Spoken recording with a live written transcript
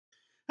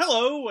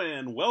Hello,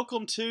 and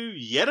welcome to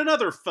yet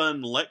another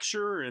fun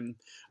lecture in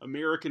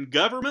American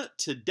government.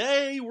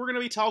 Today, we're going to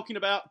be talking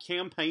about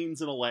campaigns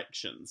and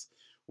elections,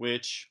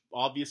 which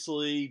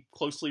obviously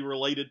closely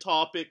related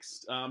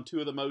topics,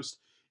 two of the most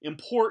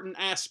important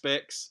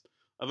aspects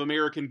of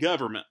American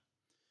government.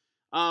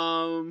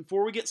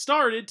 Before we get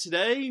started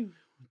today,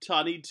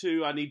 I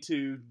need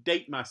to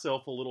date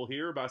myself a little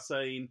here by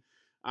saying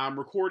I'm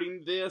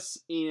recording this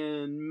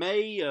in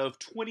May of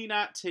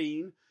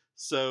 2019.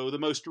 So the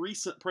most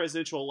recent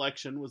presidential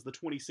election was the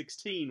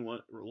 2016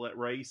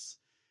 race,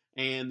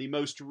 and the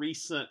most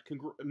recent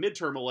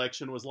midterm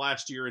election was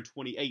last year in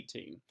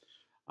 2018.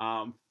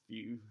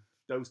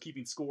 Those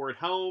keeping score at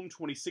home,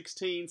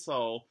 2016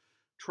 saw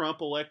Trump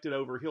elected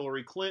over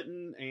Hillary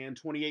Clinton, and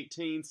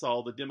 2018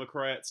 saw the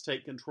Democrats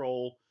take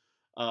control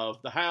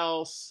of the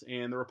House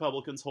and the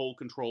Republicans hold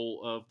control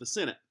of the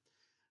Senate.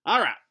 All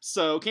right,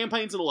 so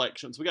campaigns and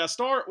elections. We got to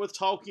start with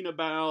talking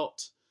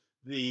about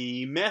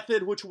the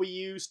method which we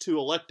use to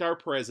elect our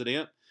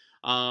president,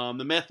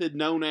 the method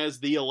known as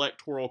the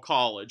Electoral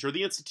College, or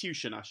the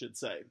institution, I should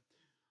say.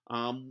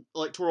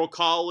 Electoral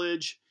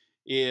College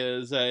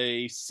is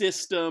a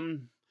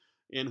system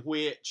in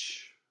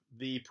which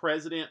the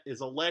president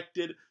is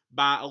elected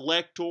by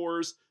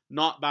electors,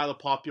 not by the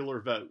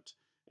popular vote.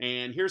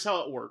 And here's how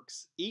it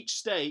works. Each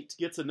state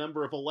gets a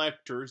number of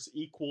electors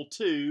equal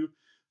to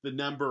the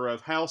number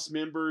of House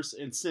members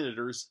and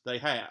senators they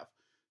have.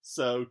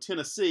 So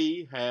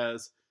Tennessee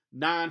has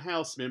 9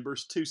 House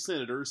members, 2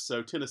 senators,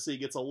 so Tennessee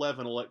gets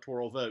 11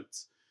 electoral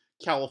votes.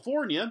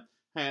 California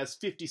has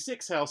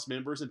 56 House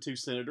members and 2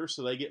 senators,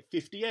 so they get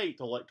 58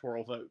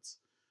 electoral votes.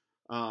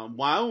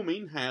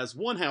 Wyoming has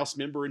 1 House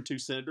member and 2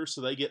 senators, so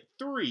they get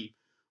 3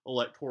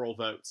 electoral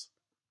votes.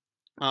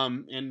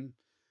 And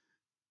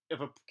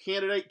if a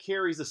candidate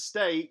carries a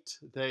state,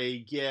 they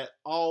get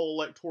all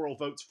electoral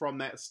votes from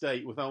that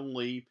state with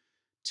only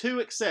 2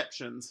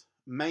 exceptions,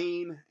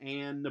 Maine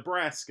and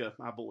Nebraska,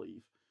 I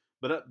believe.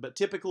 But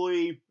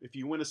typically, if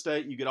you win a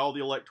state, you get all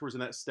the electors in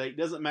that state.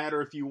 Doesn't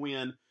matter if you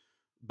win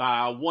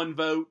by 1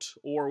 vote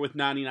or with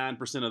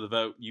 99% of the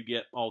vote, you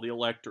get all the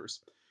electors.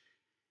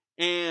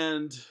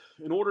 And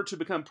in order to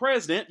become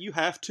president, you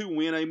have to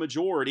win a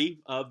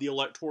majority of the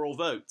electoral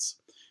votes.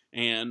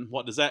 And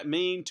what does that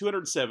mean?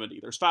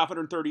 270. There's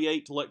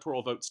 538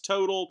 electoral votes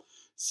total.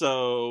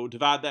 So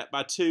divide that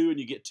by 2 and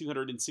you get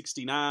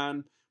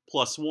 269.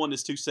 Plus 1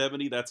 is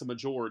 270. That's a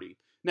majority.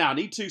 Now, I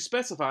need to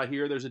specify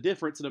here there's a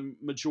difference in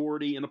a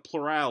majority and a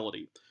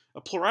plurality.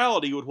 A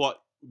plurality would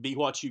be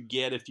what you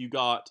get if you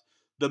got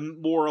the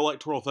more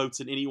electoral votes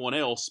than anyone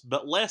else,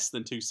 but less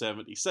than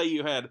 270. Say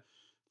you had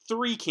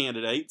 3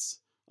 candidates.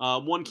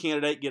 One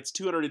candidate gets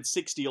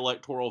 260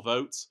 electoral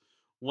votes.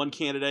 One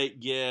candidate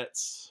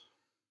gets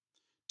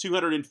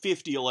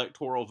 250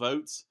 electoral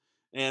votes.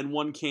 And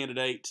one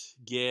candidate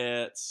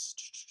gets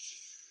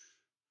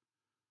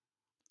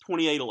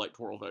 28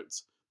 electoral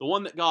votes. The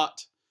one that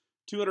got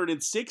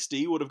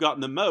 260 would have gotten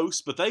the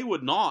most, but they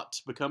would not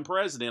become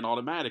president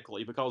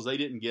automatically because they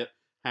didn't get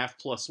half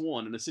plus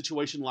 1. In a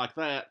situation like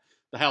that,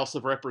 the House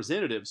of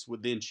Representatives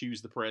would then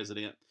choose the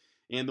president.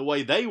 And the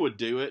way they would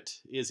do it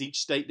is each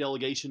state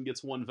delegation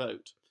gets 1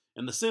 vote,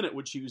 and the Senate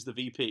would choose the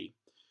VP.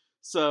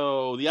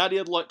 So the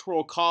idea of the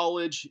Electoral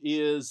College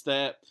is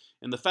that,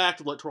 and the fact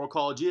of the Electoral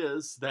College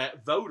is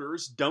that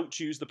voters don't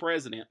choose the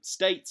president.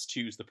 States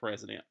choose the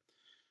president.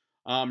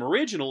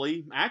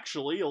 Originally,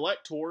 actually,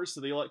 electors to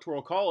the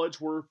Electoral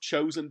College were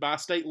chosen by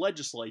state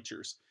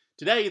legislatures.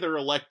 Today, they're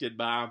elected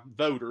by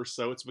voters,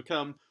 so it's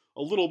become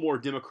a little more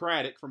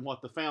democratic from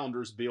what the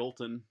founders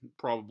built and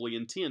probably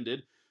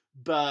intended,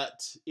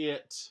 but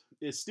it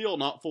is still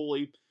not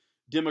fully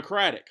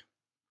democratic.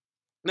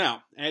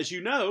 Now, as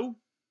you know,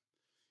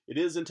 it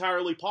is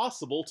entirely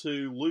possible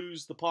to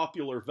lose the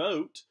popular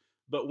vote,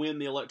 but win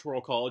the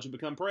Electoral College and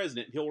become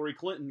president. Hillary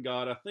Clinton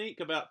got, I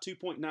think, about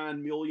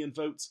 2.9 million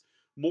votes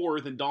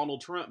more than Donald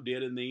Trump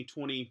did in the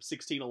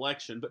 2016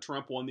 election, but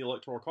Trump won the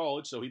Electoral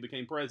College, so he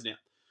became president.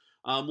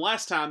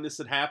 Last time this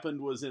had happened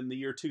was in the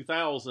year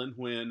 2000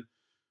 when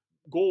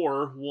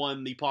Gore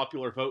won the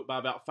popular vote by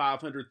about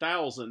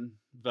 500,000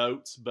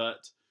 votes,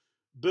 but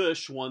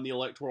Bush won the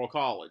Electoral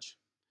College.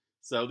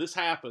 So this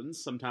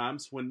happens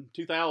sometimes. When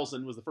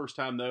 2000 was the first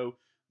time, though,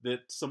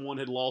 that someone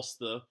had lost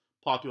the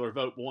popular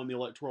vote, won the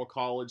Electoral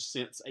College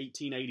since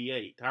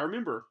 1888. I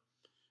remember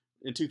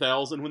in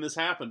 2000 when this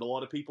happened, a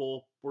lot of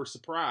people were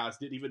surprised,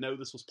 didn't even know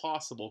this was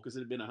possible because it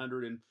had been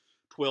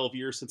 112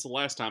 years since the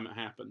last time it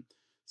happened.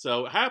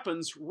 So it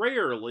happens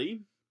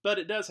rarely, but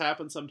it does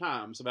happen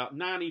sometimes. About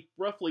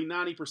roughly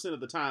 90% of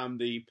the time,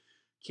 the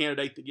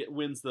candidate that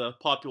wins the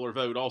popular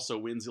vote also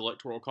wins the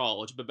Electoral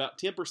College, but about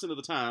 10% of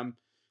the time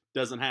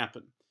doesn't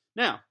happen.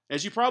 Now,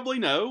 as you probably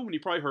know, and you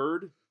probably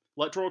heard,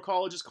 Electoral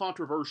College is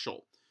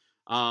controversial.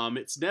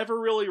 It's never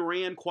really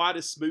ran quite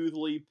as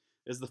smoothly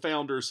as the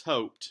founders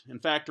hoped. In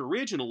fact,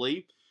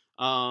 originally,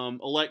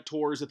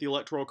 electors at the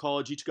Electoral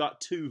College each got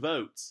 2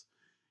 votes.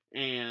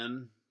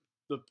 And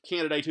the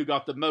candidate who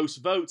got the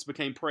most votes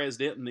became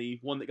president, and the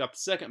one that got the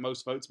second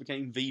most votes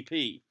became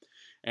VP.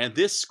 And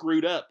this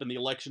screwed up in the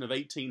election of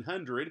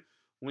 1800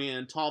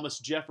 when Thomas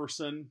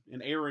Jefferson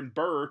and Aaron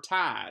Burr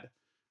tied.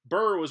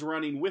 Burr was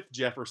running with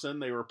Jefferson.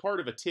 They were part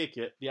of a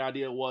ticket. The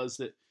idea was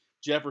that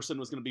Jefferson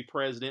was going to be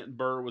president and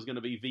Burr was going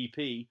to be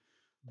VP.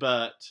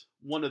 But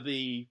one of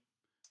the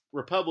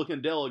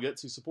Republican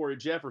delegates who supported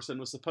Jefferson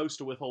was supposed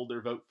to withhold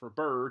their vote for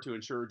Burr to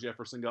ensure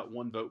Jefferson got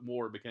one vote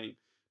more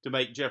to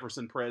make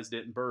Jefferson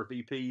president and Burr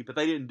VP, but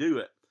they didn't do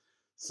it.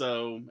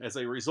 So as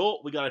a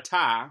result, we got a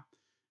tie,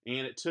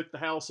 and it took the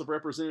House of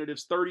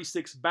Representatives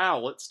 36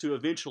 ballots to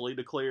eventually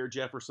declare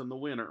Jefferson the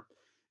winner.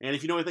 And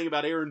if you know anything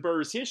about Aaron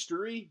Burr's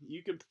history,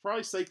 you can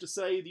probably safe to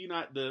say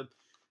the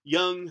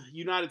young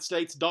United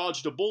States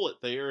dodged a bullet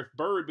there. If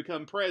Burr had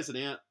become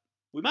president,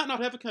 we might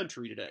not have a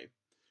country today.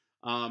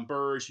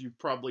 Burr, as you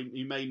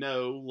may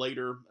know,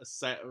 later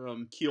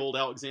killed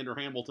Alexander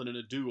Hamilton in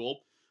a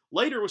duel.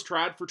 Later was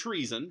tried for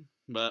treason,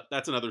 but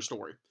that's another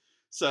story.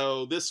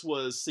 So this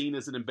was seen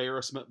as an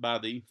embarrassment by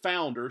the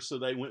founders, so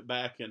they went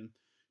back and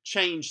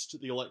changed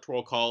the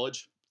Electoral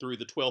College through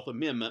the 12th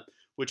Amendment,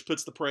 which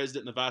puts the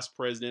president and the vice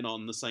president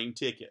on the same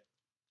ticket.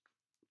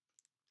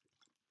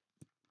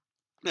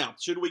 Now,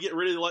 should we get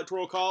rid of the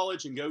Electoral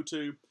College and go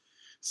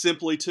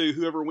simply to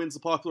whoever wins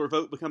the popular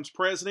vote becomes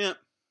president?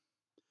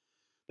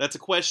 That's a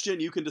question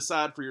you can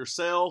decide for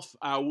yourself.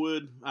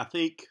 I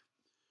think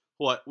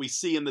what we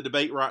see in the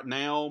debate right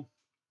now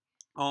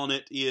on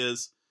it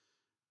is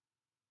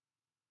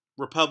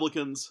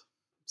Republicans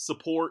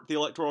support the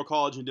Electoral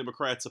College and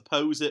Democrats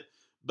oppose it.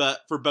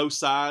 But for both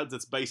sides,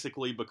 it's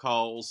basically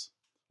because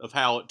of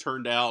how it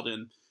turned out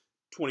in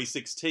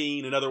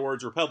 2016. In other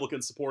words,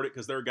 Republicans support it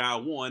because their guy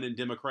won, and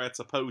Democrats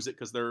oppose it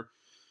because their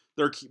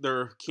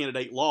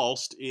candidate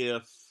lost.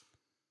 I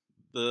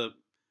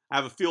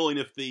have a feeling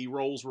if the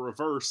roles were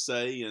reversed,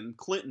 say, and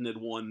Clinton had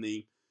won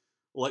the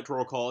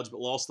Electoral College but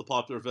lost the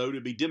popular vote,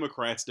 it'd be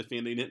Democrats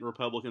defending it and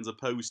Republicans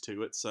opposed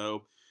to it.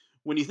 So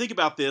when you think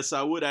about this,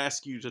 I would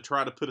ask you to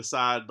try to put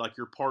aside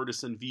your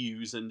partisan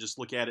views and just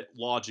look at it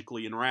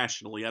logically and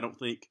rationally. I don't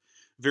think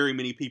very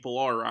many people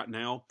are right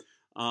now.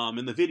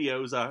 In the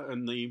videos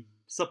and the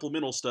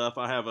supplemental stuff,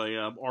 I have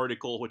a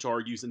article which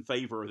argues in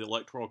favor of the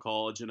Electoral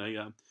College and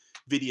a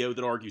video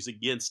that argues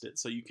against it,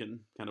 so you can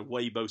kind of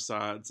weigh both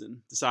sides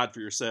and decide for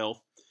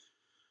yourself.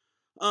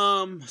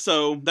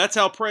 So that's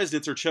how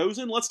presidents are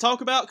chosen. Let's talk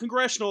about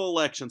congressional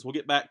elections. We'll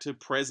get back to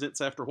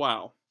presidents after a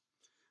while.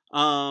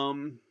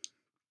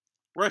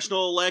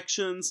 Congressional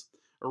elections,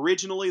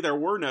 originally there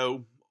were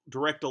no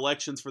direct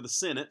elections for the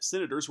Senate.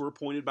 Senators were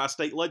appointed by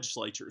state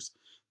legislatures.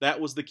 That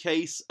was the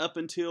case up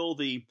until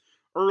the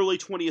early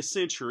 20th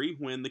century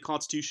when the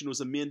Constitution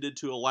was amended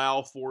to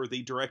allow for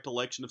the direct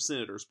election of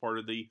senators, part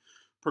of the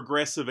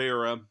Progressive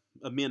Era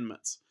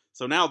amendments.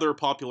 So now they're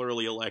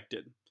popularly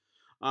elected.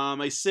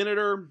 A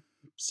senator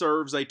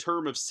serves a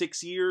term of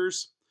 6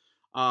 years.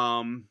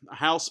 A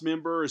House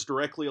member is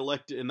directly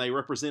elected, and they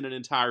represent an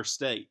entire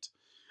state.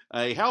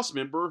 A House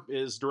member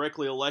is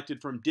directly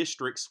elected from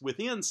districts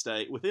within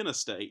a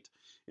state,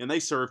 and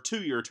they serve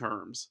 2-year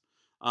terms.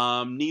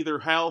 Neither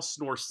House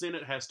nor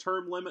Senate has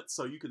term limits,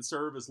 so you can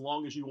serve as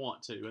long as you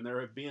want to. And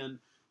there have been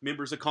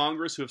members of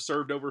Congress who have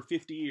served over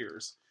 50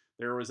 years.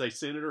 There was a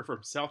senator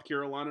from South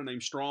Carolina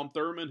named Strom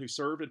Thurmond who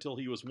served until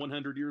he was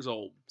 100 years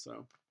old.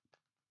 So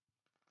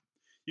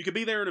you could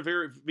be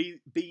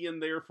in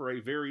there for a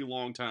very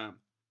long time.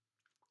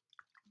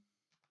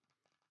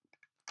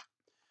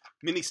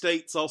 Many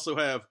states also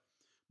have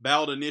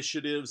ballot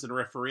initiatives and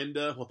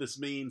referenda. What this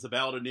means, a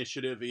ballot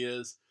initiative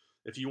is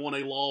if you want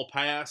a law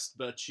passed,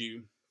 but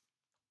the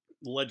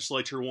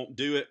legislature won't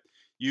do it,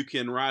 you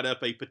can write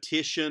up a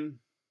petition.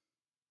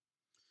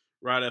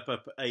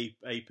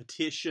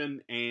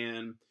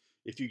 And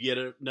if you get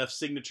enough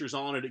signatures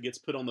on it, it gets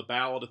put on the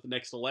ballot at the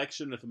next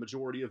election. If a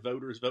majority of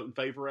voters vote in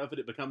favor of it,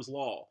 it becomes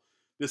law.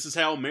 This is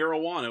how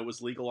marijuana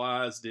was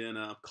legalized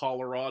in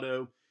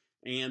Colorado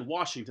and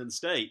Washington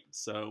State.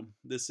 So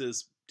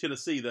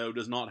Tennessee, though,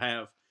 does not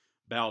have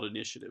ballot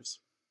initiatives.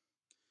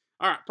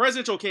 All right,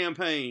 presidential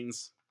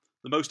campaigns.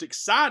 The most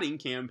exciting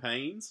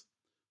campaigns,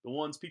 the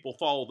ones people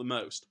follow the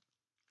most.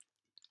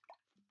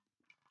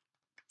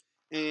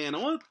 And I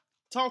want to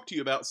talk to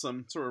you about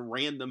some sort of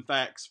random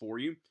facts for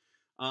you.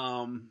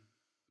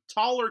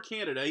 Taller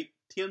candidate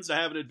tends to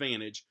have an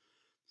advantage.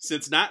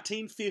 Since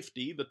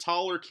 1950, the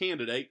taller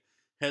candidate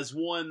has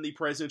won the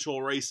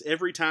presidential race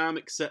every time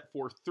except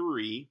for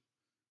 3.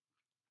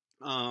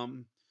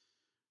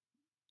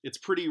 It's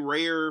pretty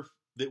rare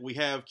that we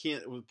have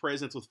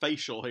presidents with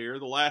facial hair.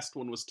 The last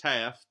one was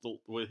Taft,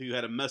 who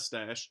had a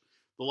mustache.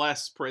 The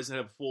last president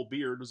to have a full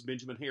beard was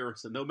Benjamin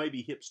Harrison. Though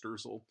maybe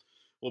hipsters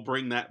will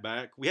bring that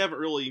back. We haven't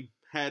really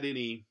had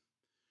any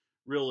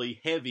really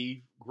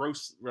heavy,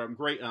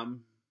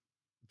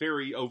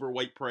 very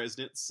overweight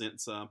presidents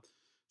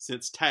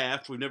since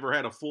Taft. We haven't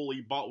had a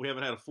fully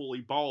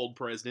bald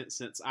president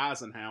since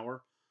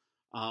Eisenhower.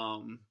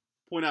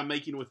 Point I'm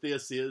making with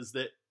this is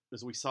that,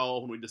 as we saw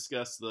when we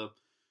discussed the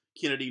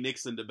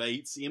Kennedy-Nixon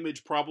debates,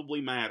 image probably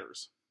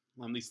matters.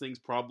 These things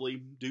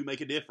probably do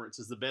make a difference.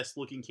 Does the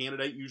best-looking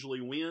candidate usually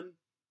win?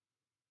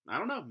 I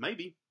don't know.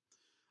 Maybe.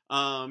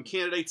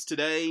 Candidates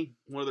today,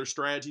 one of their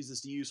strategies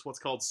is to use what's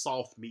called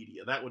soft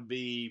media. That would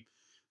be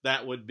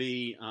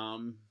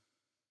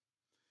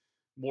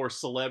more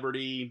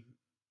celebrity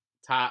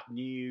type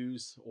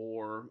news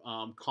or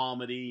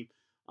comedy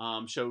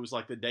shows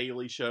like The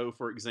Daily Show,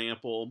 for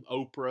example.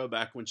 Oprah,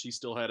 back when she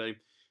still had a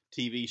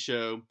TV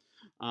show.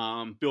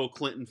 Bill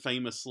Clinton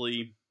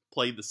famously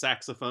played the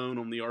saxophone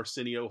on the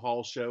Arsenio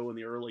Hall show in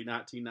the early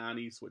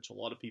 1990s, which a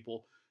lot of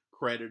people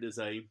credit as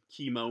a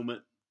key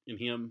moment in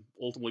him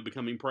ultimately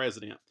becoming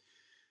president.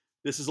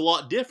 This is a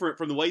lot different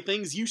from the way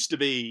things used to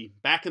be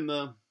back in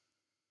the,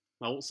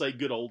 I won't say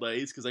good old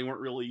days because they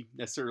weren't really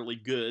necessarily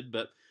good,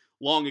 but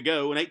long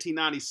ago in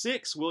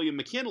 1896, William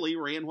McKinley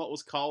ran what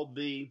was called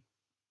the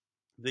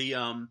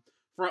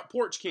front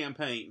porch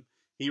campaign.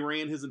 He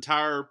ran his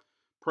entire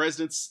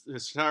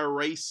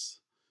race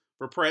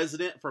for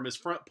president from his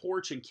front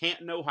porch in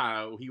Canton,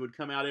 Ohio. He would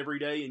come out every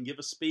day and give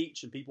a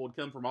speech, and people would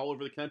come from all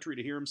over the country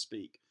to hear him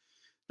speak.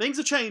 Things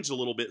have changed a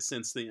little bit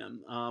since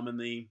then. And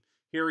the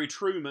Harry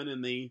Truman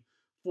in the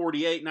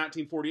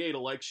 1948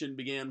 election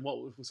began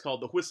what was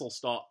called the whistle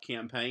stop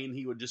campaign.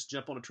 He would just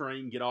jump on a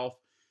train, get off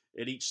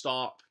at each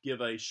stop, give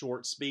a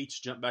short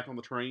speech, jump back on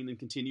the train, and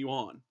continue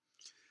on.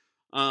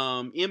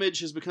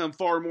 Image has become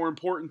far more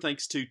important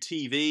thanks to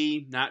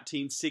TV.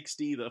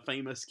 1960, the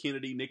famous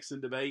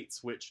Kennedy-Nixon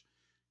debates, which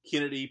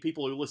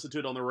people who listened to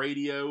it on the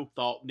radio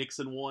thought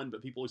Nixon won,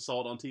 but people who saw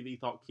it on TV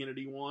thought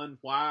Kennedy won.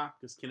 Why?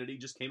 Because Kennedy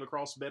just came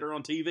across better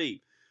on TV.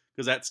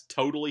 Because that's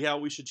totally how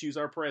we should choose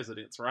our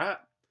presidents, right?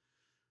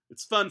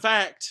 It's a fun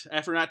fact,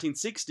 after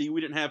 1960, we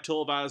didn't have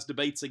televised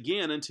debates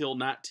again until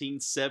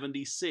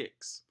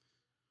 1976.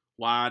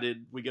 Why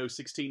did we go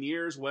 16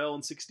 years? Well,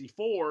 in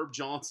 64,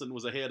 Johnson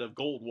was ahead of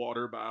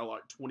Goldwater by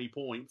like 20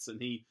 points, and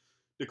he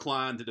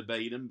declined to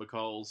debate him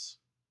because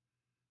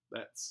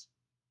that's,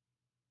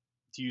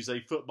 to use a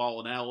football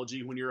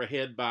analogy, when you're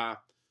ahead by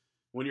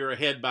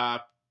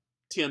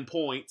 10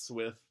 points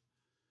with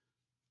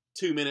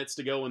 2 minutes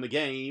to go in the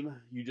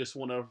game, you just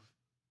want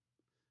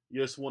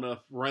to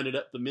run it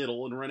up the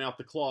middle and run out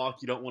the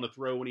clock. You don't want to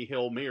throw any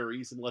Hail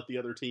Marys and let the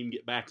other team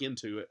get back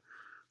into it.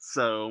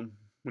 So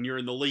when you're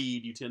in the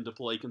lead, you tend to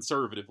play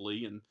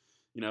conservatively. And,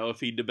 if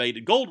he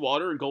debated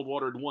Goldwater and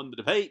Goldwater had won the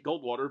debate,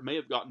 Goldwater may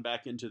have gotten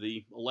back into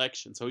the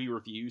election. So he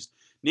refused.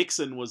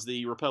 Nixon was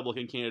the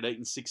Republican candidate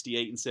in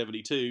 68 and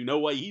 72. No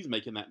way he's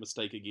making that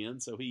mistake again.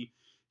 So he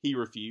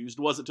refused.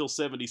 It wasn't until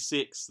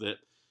 76 that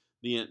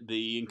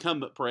the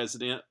incumbent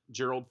president,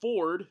 Gerald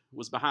Ford,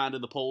 was behind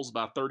in the polls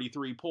by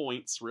 33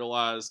 points,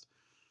 realized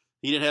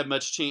he didn't have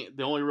much chance.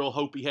 The only real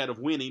hope he had of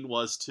winning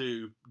was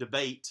to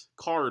debate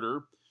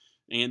Carter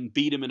and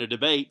beat him in a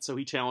debate, so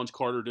he challenged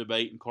Carter to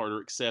debate, and Carter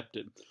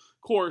accepted.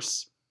 Of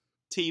course,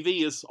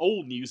 TV is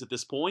old news at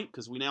this point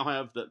because we now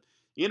have the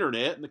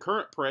internet, and the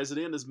current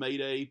president has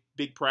made a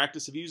big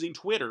practice of using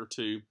Twitter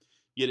to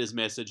get his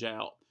message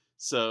out.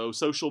 So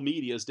social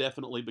media has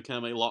definitely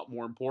become a lot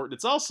more important.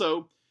 It's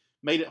also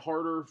made it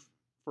harder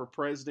for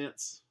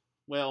presidents,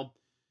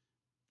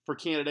 for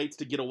candidates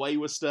to get away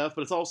with stuff,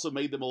 but it's also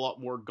made them a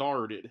lot more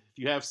guarded. If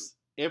you have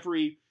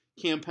every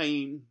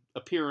campaign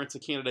appearance a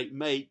candidate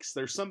makes,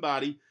 there's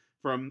somebody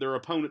from their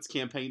opponent's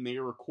campaign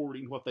there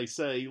recording what they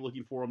say,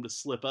 looking for them to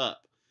slip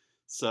up.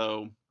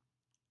 So,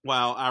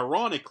 while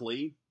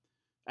ironically,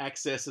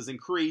 access has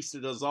increased,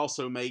 it has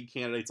also made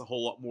candidates a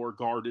whole lot more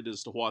guarded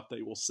as to what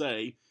they will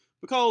say,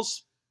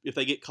 because if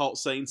they get caught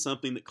saying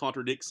something that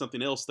contradicts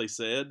something else they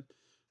said,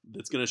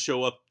 that's going to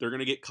show up, they're going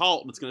to get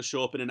caught, and it's going to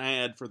show up in an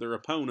ad for their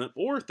opponent,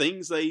 or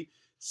things they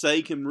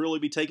say can really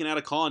be taken out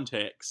of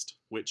context,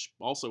 which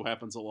also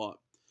happens a lot.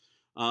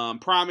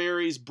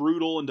 Primaries,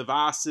 brutal and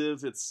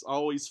divisive. It's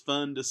always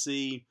fun to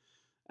see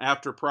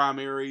after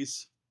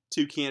primaries,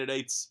 two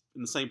candidates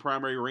in the same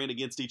primary ran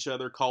against each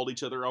other, called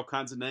each other all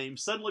kinds of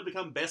names, suddenly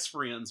become best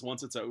friends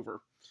once it's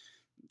over.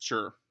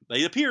 Sure,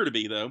 they appear to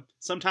be, though.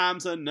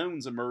 Sometimes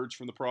unknowns emerge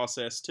from the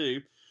process,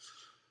 too.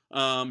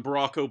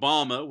 Barack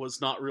Obama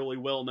was not really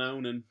well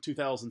known in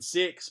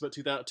 2006, but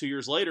 2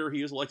 years later,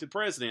 he was elected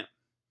president.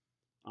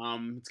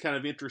 It's kind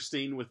of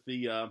interesting with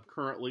the,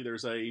 currently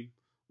there's a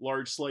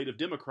large slate of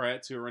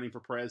Democrats who are running for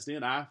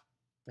president. I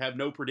have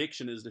no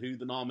prediction as to who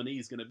the nominee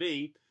is going to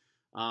be.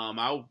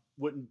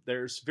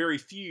 There's very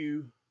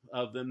few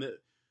of them that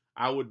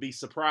I would be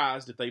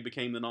surprised if they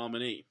became the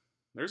nominee.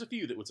 There's a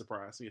few that would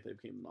surprise me if they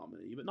became the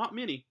nominee, but not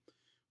many.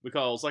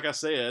 Because, like I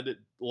said, a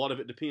lot of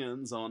it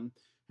depends on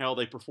how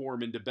they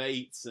perform in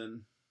debates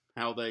and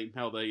how they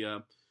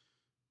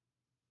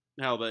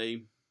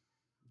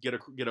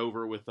get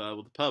over with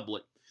the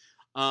public.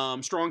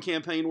 Strong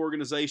campaign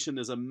organization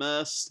is a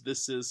must.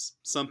 This is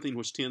something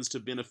which tends to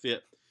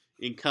benefit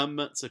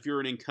incumbents. If you're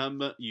an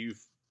incumbent,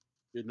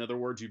 in other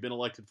words, you've been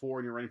elected for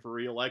and you're running for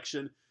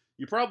re-election,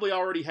 you probably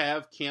already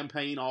have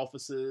campaign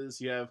offices.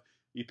 You have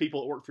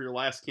people that worked for your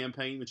last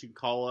campaign that you can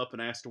call up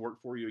and ask to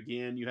work for you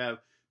again. You have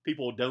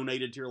people who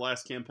donated to your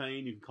last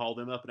campaign. You can call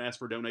them up and ask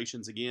for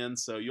donations again.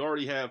 So you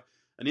already have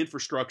an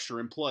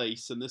infrastructure in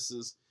place, and this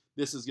is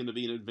going to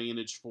be an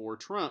advantage for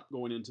Trump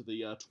going into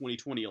the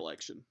 2020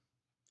 election.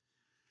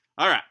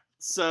 All right,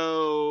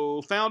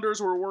 So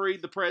founders were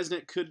worried the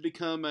president could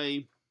become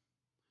a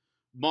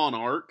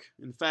monarch.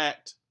 In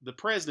fact, the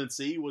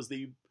presidency was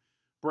the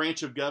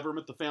branch of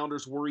government the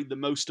founders worried the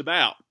most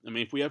about. I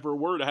mean, if we ever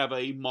were to have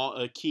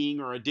a king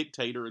or a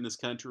dictator in this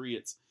country,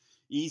 it's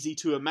easy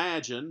to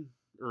imagine,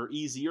 or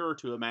easier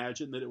to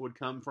imagine, that it would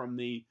come from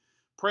the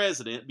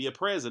president, be a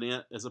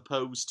president, as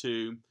opposed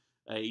to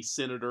a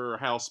senator or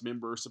House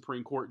member or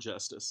Supreme Court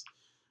justice.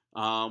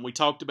 We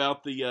talked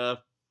about the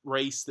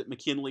race that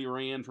McKinley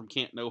ran from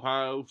Canton,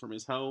 Ohio, from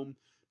his home.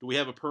 Do we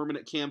have a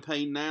permanent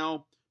campaign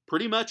now?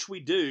 Pretty much we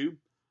do.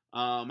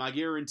 I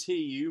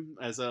guarantee you,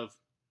 as of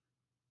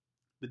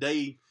the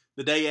day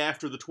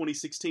after the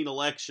 2016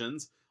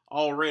 elections,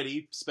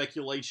 already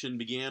speculation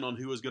began on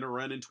who was going to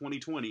run in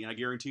 2020. I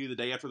guarantee you, the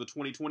day after the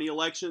 2020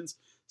 elections,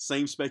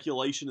 same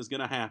speculation is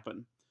going to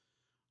happen.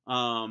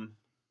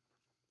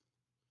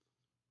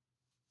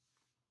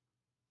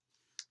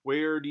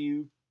 Where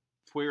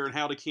and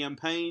how to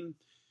campaign?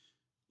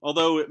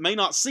 Although it may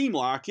not seem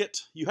like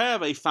it, you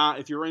have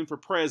if you're running for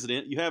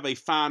president, you have a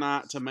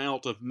finite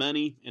amount of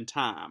money and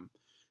time.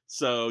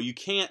 So you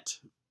can't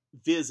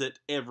visit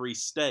every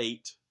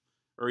state,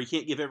 or you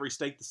can't give every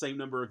state the same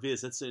number of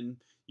visits, and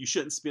you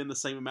shouldn't spend the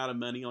same amount of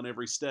money on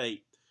every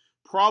state.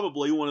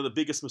 Probably one of the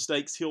biggest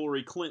mistakes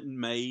Hillary Clinton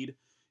made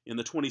in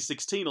the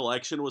 2016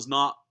 election was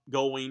not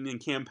going and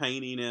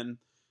campaigning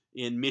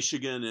in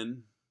Michigan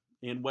and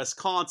in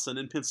Wisconsin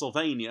and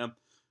Pennsylvania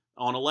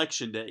on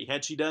election day.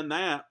 Had she done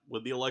that,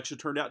 would the election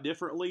turned out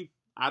differently?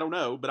 I don't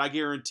know, but I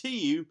guarantee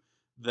you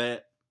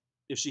that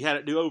if she had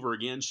it do over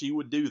again, she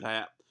would do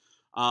that.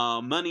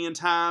 Money and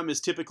time is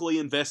typically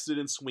invested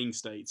in swing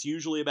states.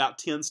 Usually about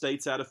 10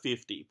 states out of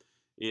 50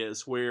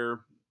 is where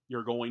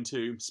you're going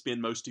to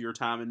spend most of your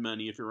time and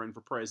money if you're running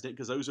for president,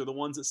 because those are the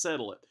ones that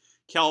settle it.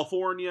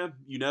 California,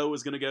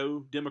 is going to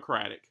go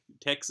Democratic.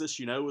 Texas,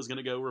 is going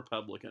to go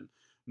Republican.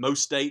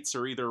 Most states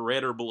are either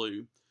red or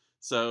blue.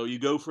 So you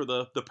go for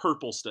the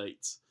purple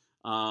states.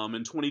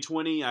 In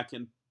 2020, I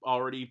can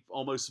already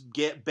almost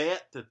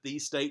bet that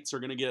these states are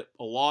going to get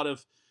a lot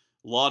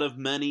of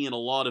money and a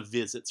lot of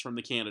visits from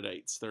the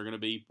candidates. They're going to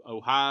be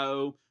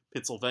Ohio,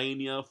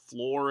 Pennsylvania,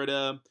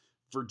 Florida,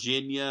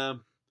 Virginia,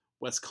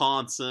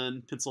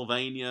 Wisconsin,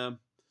 Pennsylvania,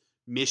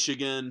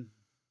 Michigan,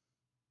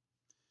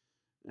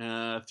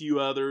 a few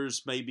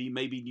others, maybe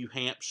New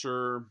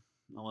Hampshire.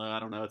 I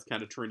don't know. It's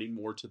kind of trending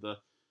more to the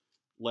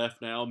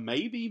left now.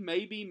 Maybe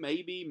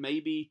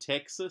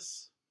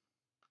Texas.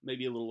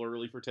 Maybe a little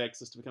early for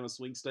Texas to become a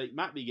swing state.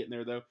 Might be getting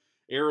there, though.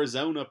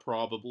 Arizona,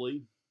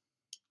 probably.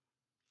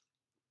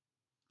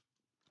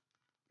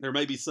 There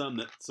may be some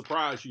that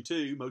surprise you,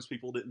 too. Most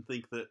people didn't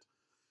think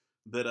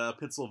that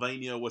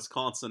Pennsylvania,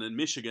 Wisconsin, and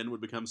Michigan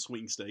would become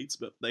swing states,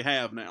 but they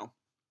have now.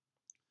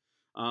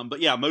 But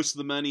yeah, most of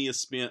the money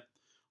is spent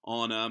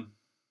on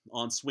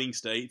swing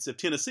states. If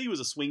Tennessee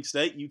was a swing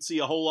state, you'd see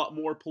a whole lot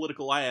more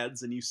political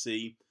ads than you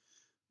see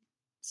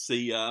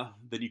than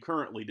you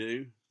currently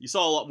do. You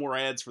saw a lot more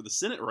ads for the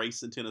Senate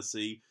race in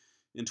Tennessee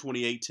in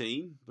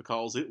 2018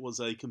 because it was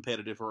a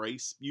competitive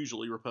race.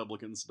 Usually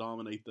Republicans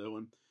dominate, though,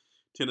 in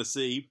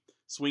Tennessee.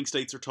 Swing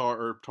states are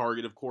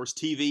target, of course.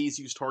 TVs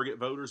use target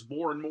voters.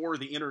 More and more,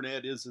 the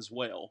internet is as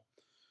well.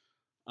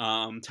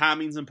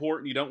 Timing's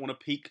important. You don't want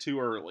to peak too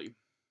early.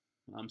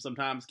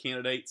 Sometimes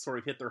candidates sort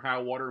of hit their high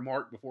water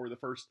mark before the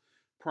first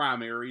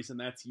primaries, and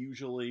that's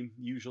usually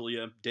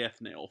a death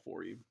knell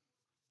for you.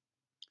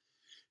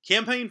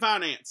 Campaign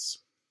finance.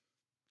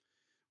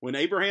 When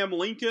Abraham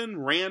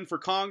Lincoln ran for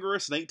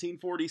Congress in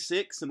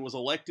 1846 and was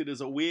elected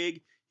as a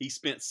Whig, he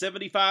spent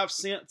 75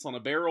 cents on a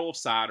barrel of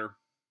cider.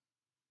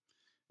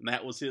 And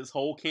that was his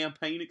whole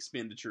campaign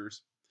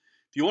expenditures.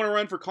 If you want to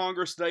run for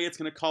Congress today, it's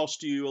going to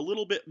cost you a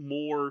little bit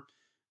more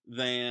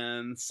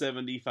than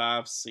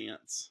 75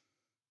 cents.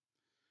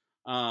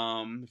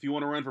 If you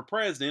want to run for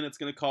president, it's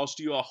going to cost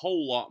you a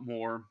whole lot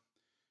more.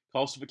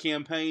 Cost of a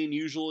campaign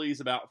usually is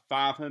about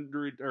 $50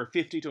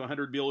 to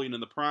 $100 billion in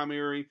the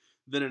primary,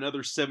 then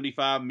another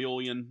 $75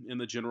 million in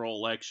the general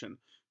election.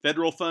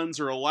 Federal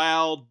funds are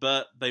allowed,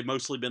 but they've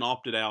mostly been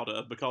opted out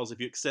of, because if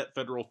you accept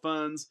federal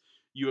funds,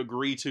 you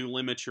agree to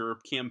limit your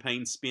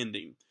campaign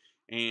spending.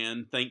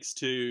 And thanks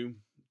to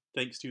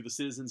the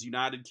Citizens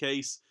United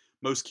case,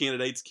 most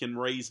candidates can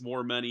raise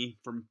more money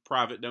from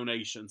private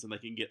donations than they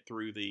can get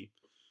through the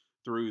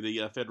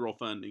federal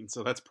funding.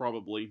 So that's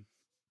probably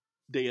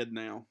dead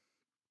now.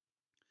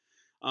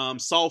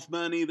 Soft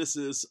money, this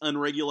is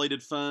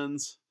unregulated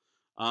funds.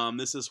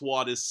 This is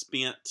what is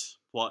spent,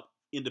 what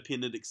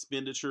independent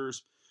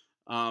expenditures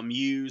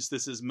use.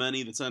 This is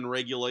money that's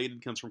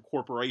unregulated, comes from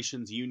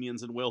corporations,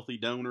 unions, and wealthy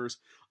donors,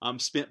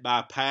 spent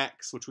by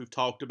PACs, which we've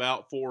talked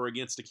about, for or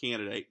against a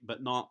candidate,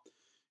 but not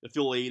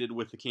affiliated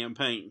with the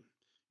campaign.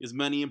 Is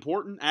money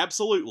important?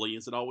 Absolutely.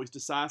 Is it always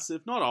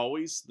decisive? Not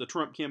always. The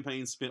Trump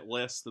campaign spent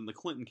less than the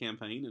Clinton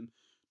campaign in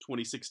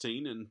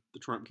 2016, and the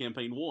Trump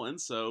campaign won,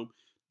 so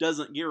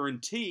doesn't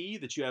guarantee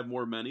that you have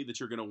more money that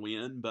you're going to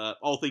win, but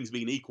all things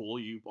being equal,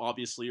 you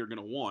obviously are going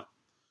to want.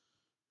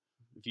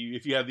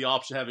 If you have the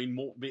option of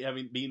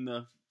being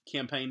the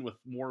campaign with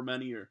more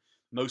money or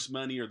most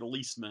money or the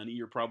least money,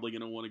 you're probably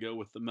going to want to go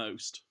with the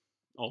most,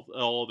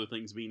 all other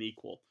things being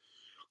equal.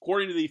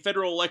 According to the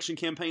Federal Election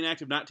Campaign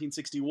Act of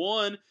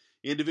 1961,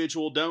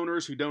 individual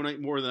donors who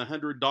donate more than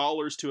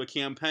 $100 to a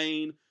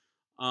campaign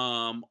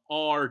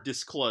are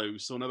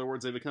disclosed. So in other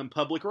words, they become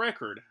public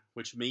record,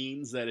 which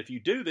means that if you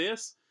do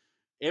this,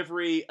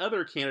 every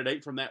other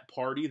candidate from that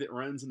party that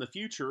runs in the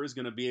future is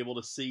going to be able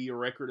to see a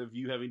record of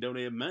you having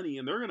donated money,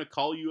 and they're going to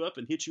call you up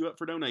and hit you up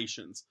for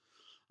donations.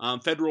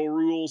 Federal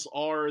rules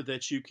are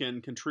that you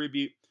can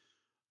contribute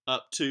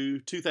up to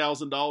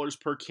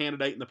 $2,000 per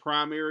candidate in the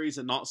primaries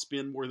and not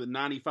spend more than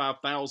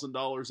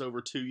 $95,000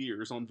 over 2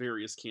 years on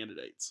various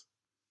candidates.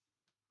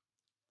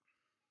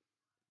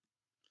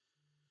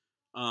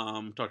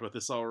 Talked about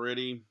this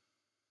already.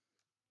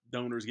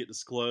 Donors get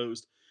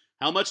disclosed.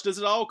 How much does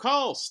it all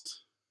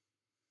cost?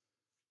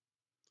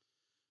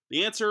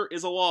 The answer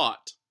is a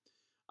lot.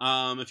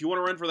 If you want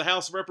to run for the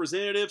House of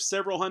Representatives,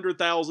 several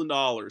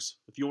 $100,000.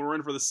 If you want to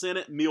run for the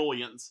Senate,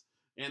 millions.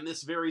 And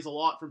this varies a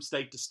lot from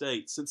state to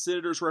state. Since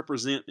senators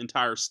represent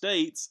entire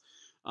states,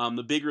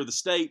 the bigger the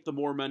state, the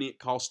more money it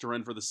costs to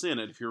run for the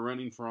Senate. If you're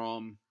running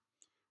from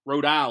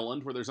Rhode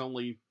Island, where there's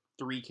only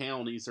 3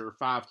 counties, or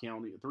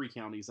 3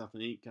 counties, I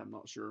think, I'm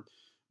not sure.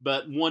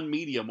 But one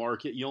media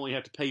market, you only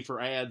have to pay for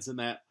ads in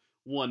that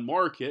one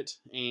market,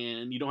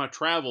 and you don't have to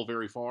travel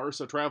very far,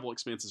 so travel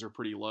expenses are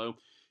pretty low.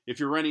 If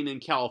you're running in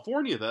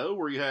California, though,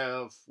 where you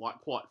have,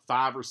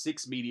 5 or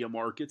 6 media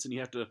markets, and you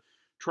have to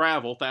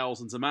travel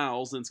thousands of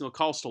miles, then it's going to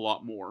cost a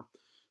lot more.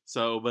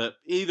 So, but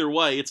either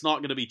way, it's not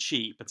going to be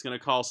cheap. It's going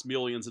to cost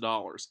millions of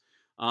dollars.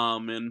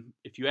 And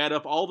if you add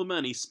up all the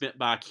money spent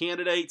by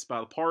candidates, by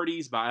the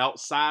parties, by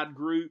outside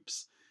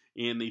groups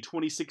in the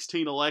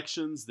 2016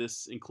 elections,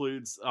 this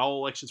includes all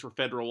elections for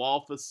federal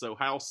office, so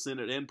House,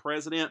 Senate, and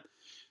President,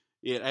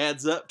 it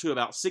adds up to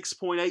about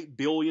 $6.8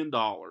 billion.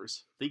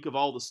 Think of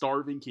all the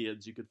starving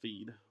kids you could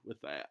feed with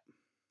that.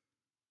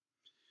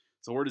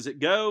 So where does it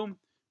go?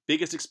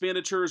 Biggest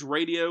expenditures,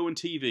 radio and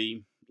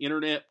TV,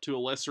 internet to a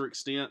lesser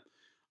extent.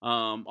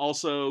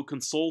 Also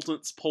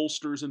consultants,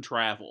 pollsters, and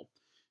travel.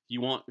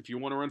 If you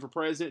want to run for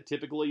president,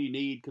 typically you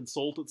need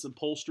consultants and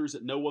pollsters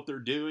that know what they're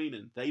doing,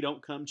 and they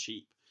don't come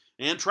cheap.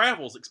 And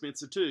travel's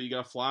expensive too. You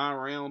got to fly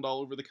around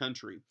all over the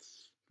country,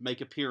 make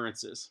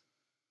appearances.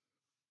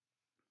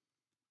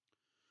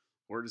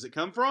 Where does it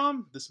come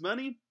from, this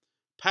money?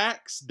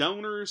 PACs,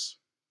 donors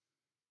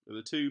are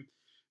the two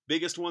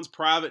biggest ones.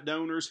 Private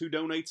donors, who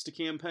donates to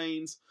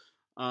campaigns?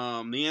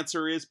 The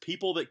answer is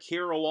people that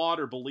care a lot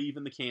or believe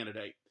in the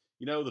candidate.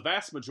 You know,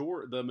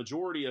 the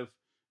majority of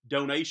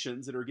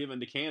donations that are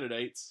given to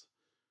candidates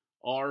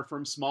are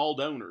from small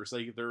donors.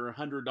 They're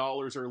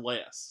 $100 or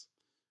less.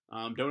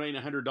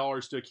 Donating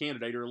 $100 to a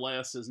candidate or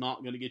less is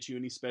not going to get you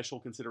any special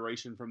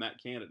consideration from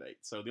that candidate.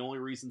 So the only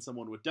reason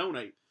someone would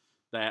donate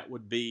that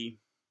would be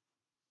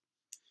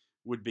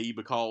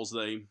because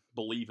they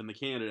believe in the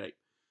candidate.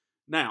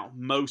 Now,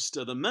 most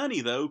of the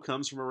money, though,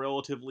 comes from a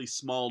relatively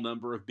small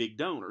number of big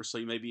donors. So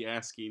you may be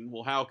asking,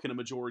 well, how can a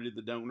majority of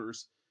the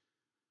donors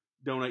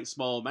donate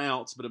small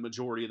amounts, but a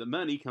majority of the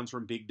money comes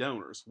from big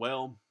donors?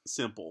 Well,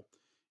 simple.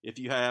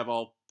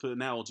 I'll put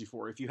an analogy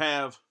for it. If you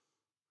have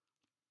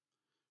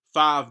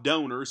 5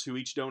 donors who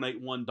each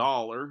donate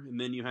 $1, and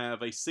then you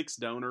have a 6th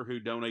donor who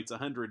donates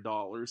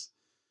 $100,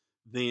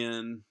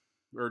 then,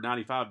 or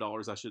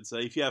 $95, I should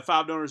say. If you have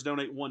 5 donors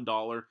donate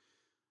 $1,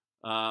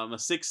 a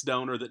 6th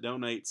donor that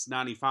donates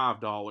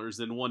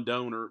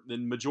 $95,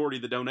 then majority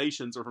of the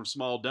donations are from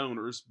small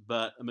donors,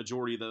 but a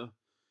majority of the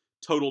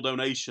total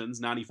donations,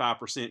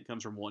 95%,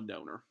 comes from one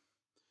donor.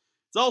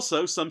 It's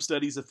also, some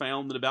studies have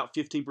found that about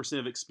 15%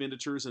 of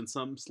expenditures in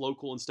some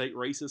local and state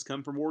races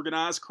come from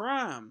organized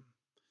crime.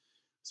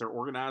 Is there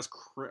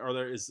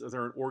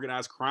an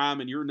organized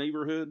crime in your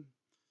neighborhood?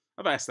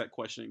 I've asked that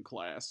question in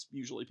class.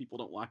 Usually people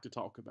don't like to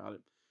talk about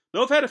it.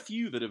 Though I've had a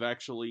few that have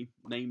actually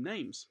named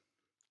names.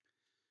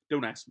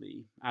 Don't ask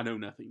me. I know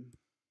nothing.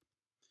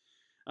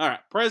 All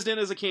right,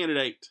 president as a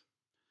candidate.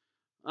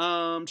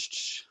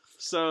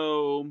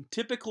 So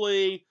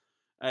typically,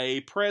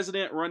 a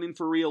president running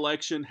for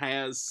re-election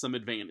has some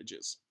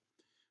advantages.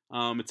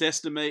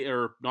 It's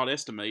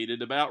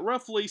about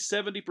roughly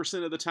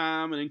 70% of the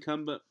time an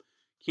incumbent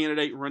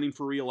candidate running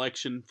for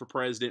re-election for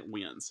president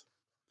wins.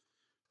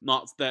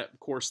 Not that, of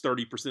course,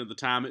 30% of the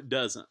time it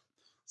doesn't.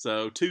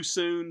 So too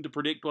soon to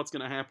predict what's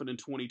going to happen in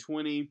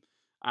 2020.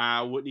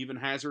 I wouldn't even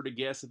hazard a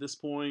guess at this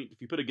point.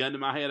 If you put a gun to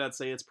my head, I'd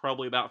say it's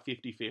probably about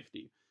 50-50.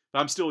 If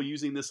I'm still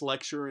using this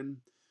lecture in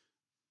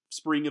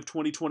spring of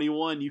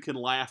 2021, you can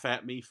laugh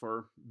at me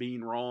for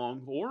being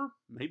wrong, or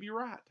maybe you're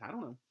right. I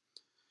don't know.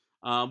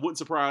 Wouldn't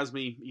surprise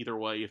me either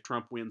way if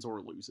Trump wins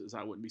or loses.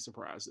 I wouldn't be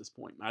surprised at this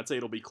point. I'd say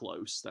it'll be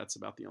close. That's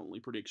about the only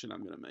prediction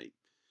I'm going to make.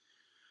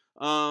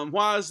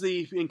 Why does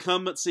the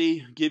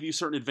incumbency give you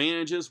certain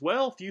advantages?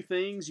 Well, a few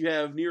things. You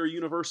have near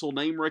universal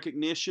name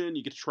recognition.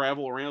 You get to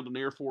travel around in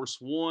Air Force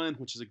One,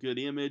 which is a good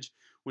image.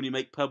 When you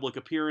make public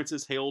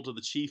appearances, hail to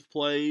the chief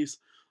plays.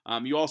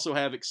 You also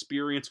have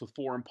experience with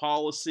foreign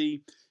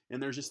policy.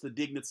 and there's just the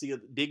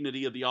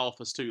dignity of the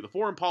office too. The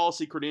foreign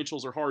policy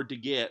credentials are hard to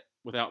get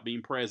without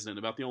being president.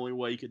 About the only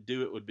way you could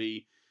do it would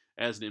be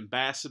as an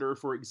ambassador,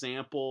 for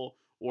example,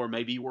 or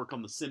maybe work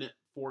on the Senate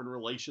Foreign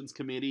Relations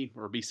Committee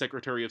or be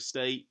Secretary of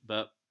State.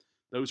 But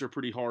those are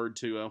pretty hard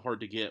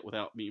to get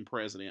without being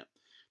president.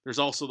 There's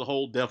also the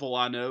whole devil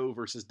I know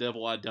versus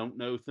devil I don't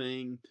know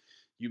thing.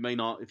 You may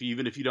not,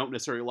 even if you don't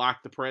necessarily like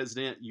the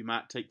president, you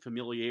might take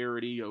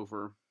familiarity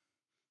over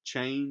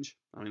change.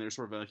 I mean, there's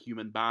sort of a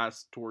human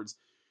bias towards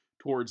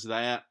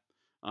that.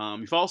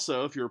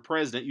 If you're a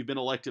president, you've been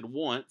elected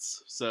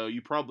once, so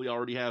you probably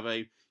already have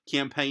a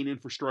campaign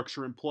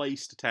infrastructure in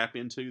place to tap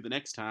into the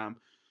next time.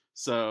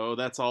 So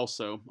that's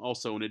also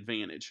an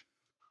advantage.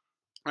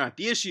 All right,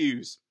 the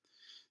issues.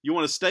 You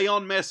want to stay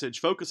on message.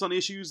 Focus on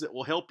issues that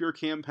will help your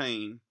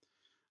campaign.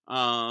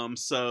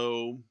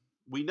 So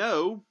we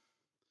know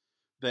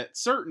that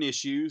certain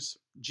issues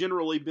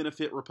generally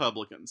benefit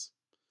Republicans.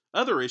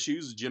 Other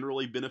issues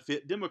generally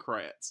benefit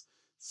Democrats.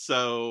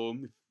 So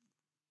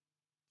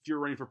if you're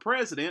running for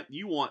president,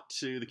 you want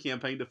the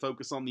campaign to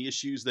focus on the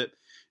issues that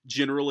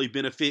generally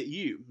benefit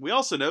you. We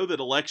also know that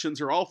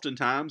elections are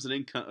oftentimes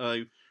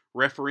a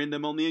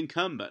referendum on the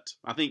incumbent.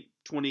 I think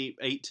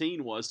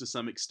 2018 was to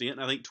some extent.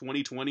 I think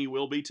 2020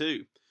 will be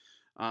too.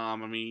 I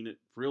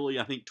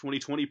think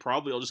 2020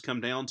 probably will just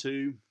come down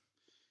to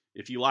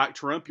if you like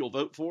Trump, you'll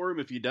vote for him.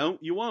 If you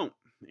don't, you won't.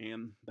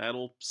 And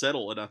that'll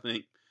settle it, I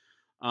think.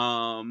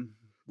 A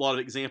lot of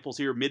examples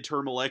here.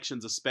 Midterm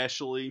elections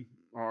especially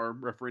are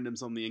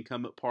referendums on the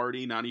incumbent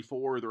party.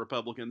 94, the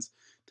Republicans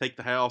take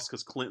the House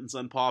because Clinton's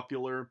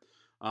unpopular.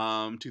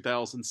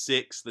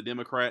 2006, the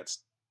Democrats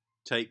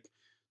take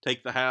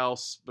the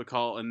House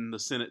and the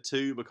Senate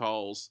too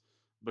because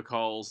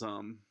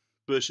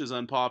Bush is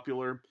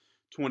unpopular.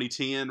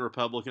 2010,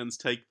 Republicans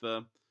take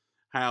the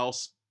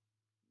House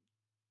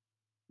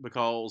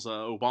because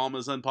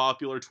Obama's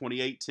unpopular.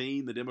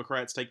 2018, the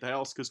Democrats take the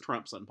House because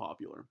Trump's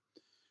unpopular.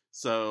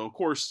 So, of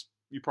course,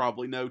 you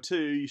probably know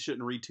too, you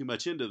shouldn't read too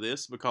much into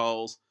this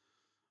because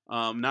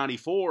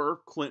 94,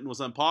 Clinton was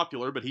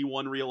unpopular, but he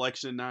won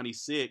re-election in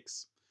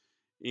 96.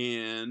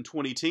 In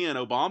 2010,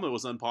 Obama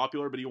was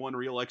unpopular, but he won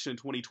re-election in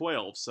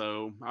 2012.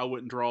 So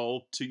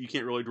you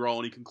can't really draw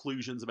any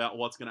conclusions about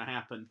what's going to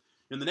happen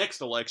in the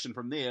next election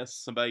from this.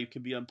 Somebody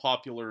can be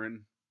unpopular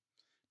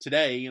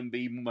today and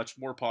be much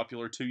more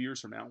popular 2 years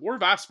from now, or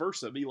vice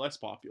versa, be less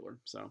popular.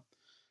 So,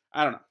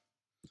 I don't know.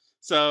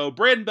 So,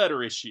 bread and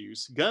butter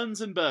issues.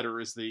 Guns and butter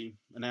is the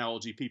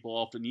analogy people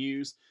often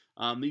use.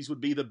 These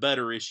would be the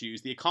butter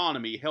issues: the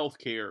economy,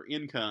 healthcare,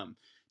 income.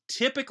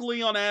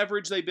 Typically, on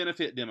average, they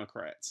benefit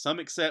Democrats. Some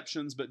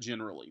exceptions, but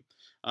generally.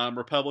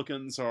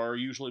 Republicans are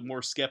usually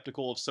more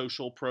skeptical of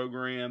social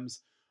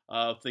programs,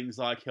 things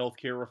like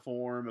healthcare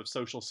reform, of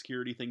Social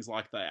Security, things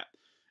like that.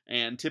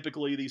 And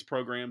typically, these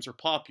programs are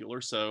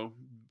popular, so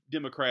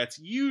Democrats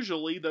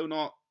usually, though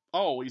not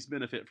always,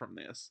 benefit from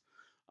this.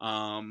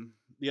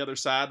 The other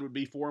side would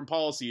be foreign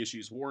policy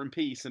issues, war and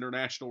peace,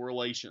 international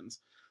relations.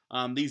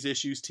 These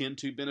issues tend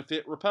to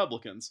benefit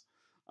Republicans.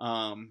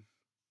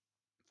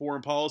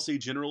 Foreign policy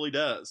generally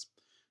does.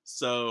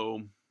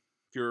 So,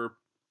 if you're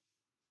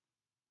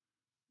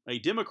a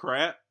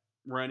Democrat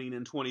running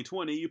in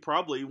 2020, you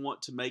probably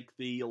want to make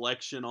the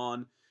election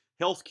on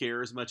health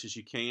care as much as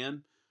you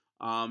can.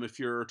 If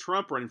you're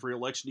Trump running for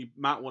re-election, you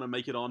might want to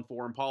make it on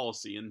foreign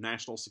policy and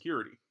national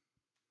security.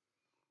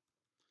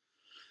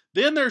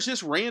 Then there's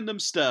just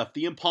random stuff,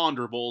 the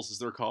imponderables as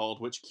they're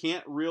called, which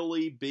can't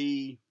really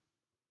be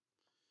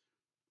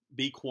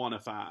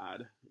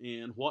quantified.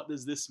 And what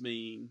does this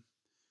mean?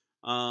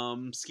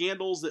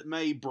 Scandals that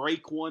may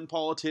break one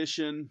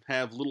politician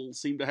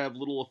seem to have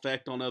little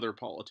effect on other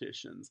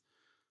politicians.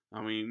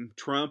 I mean,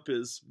 Trump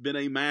has been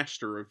a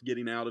master of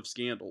getting out of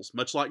scandals,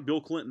 much like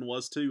Bill Clinton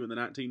was too in the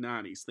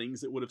 1990s.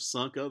 Things that would have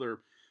sunk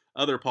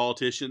other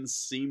politicians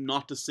seem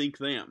not to sink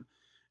them.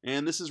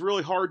 And this is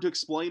really hard to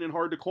explain and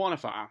hard to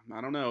quantify.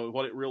 I don't know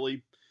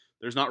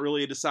there's not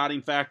really a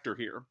deciding factor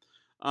here.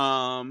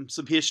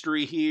 Some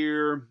history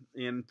here.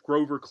 In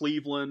Grover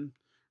Cleveland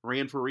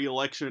ran for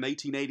re-election in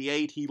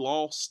 1888. He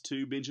lost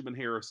to Benjamin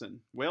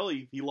Harrison. Well,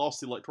 he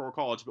lost the Electoral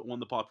College but won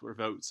the popular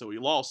vote, so he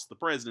lost the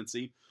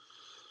presidency.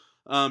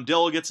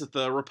 Delegates at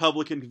the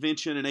Republican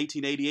convention in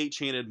 1888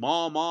 chanted,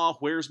 "Ma, Ma,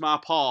 where's my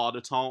pa?" to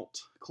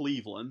taunt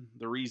Cleveland.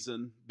 The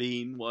reason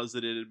being was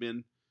that it had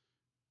been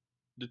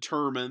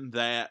determined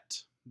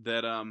that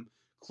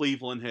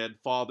Cleveland had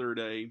fathered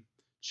a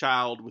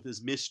child with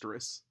his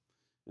mistress,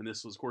 and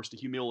this was, of course, to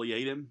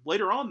humiliate him.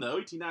 Later on, though,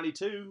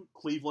 1892,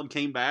 Cleveland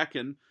came back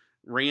and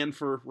ran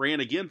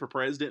again for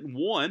president and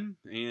won,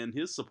 and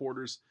his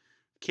supporters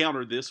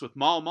countered this with,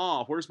 "Ma,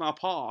 Ma, where's my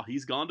pa?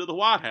 He's gone to the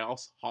White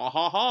House. Ha,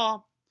 ha,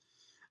 ha."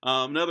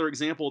 Another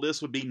example of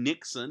this would be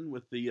Nixon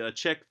with the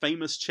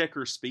famous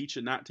Checkers speech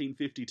in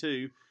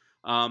 1952.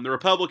 The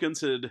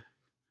Republicans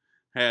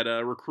had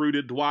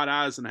recruited Dwight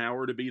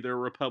Eisenhower to be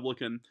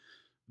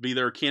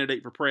their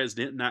candidate for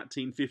president in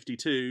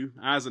 1952.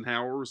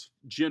 Eisenhower was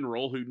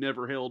general who'd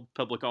never held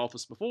public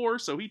office before,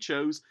 so he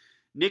chose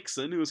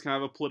Nixon, who was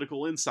kind of a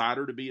political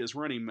insider, to be his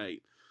running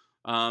mate.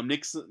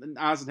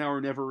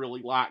 Eisenhower never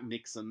really liked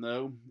Nixon,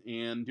 though,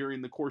 and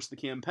during the course of the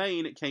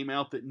campaign, it came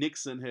out that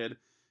Nixon had,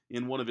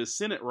 in one of his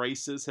Senate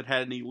races,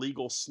 had an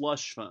illegal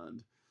slush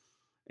fund.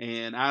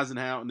 And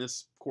Eisenhower, and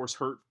this, of course,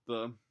 hurt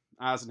the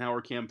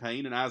Eisenhower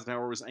campaign, and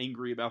Eisenhower was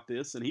angry about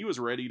this, and he was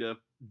ready to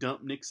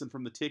dump Nixon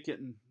from the ticket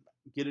and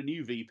get a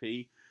new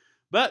VP.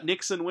 But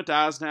Nixon went to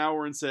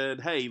Eisenhower and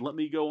said, hey, let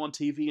me go on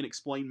TV and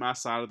explain my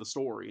side of the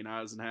story. And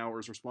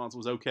Eisenhower's response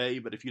was, okay,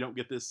 but if you don't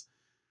get this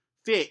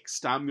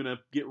fixed, I'm going to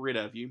get rid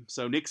of you.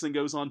 So Nixon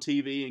goes on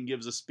TV and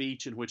gives a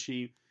speech in which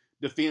he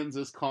defends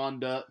his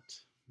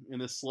conduct in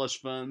this slush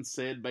fund,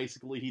 said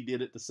basically he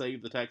did it to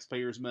save the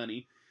taxpayers'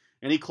 money.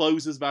 And he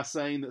closes by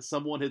saying that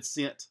someone had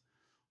sent,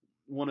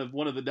 one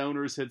of the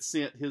donors had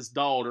sent his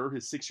daughter,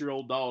 his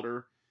 6-year-old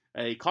daughter,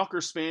 a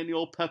Cocker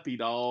Spaniel puppy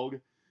dog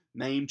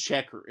named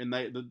Checker. And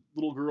the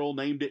little girl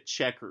named it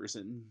Checkers.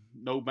 And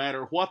no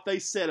matter what they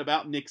said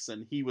about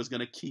Nixon, he was going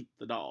to keep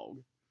the dog.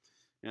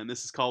 And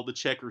this is called the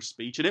Checker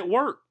speech, and it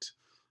worked.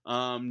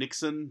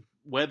 Nixon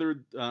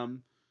weathered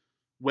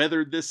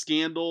this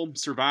scandal,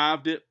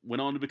 survived it,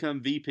 went on to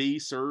become VP,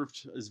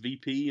 served as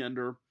VP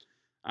under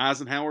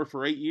Eisenhower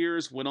for 8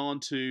 years, went on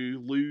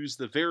to lose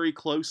the very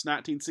close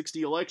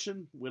 1960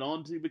 election, went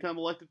on to become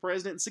elected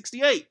president in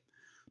 68.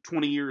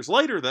 20 years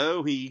later,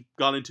 though, he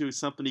got into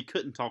something he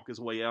couldn't talk his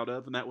way out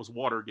of, and that was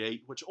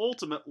Watergate, which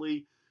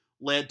ultimately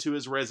led to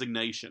his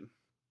resignation.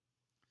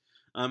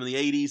 In the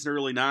 80s and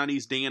early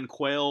 90s, Dan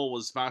Quayle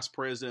was vice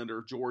president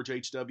under George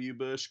H.W.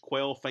 Bush.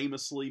 Quayle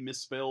famously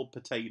misspelled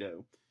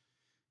potato.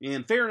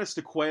 In fairness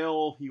to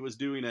Quayle, he was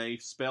doing a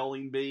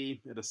spelling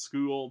bee at a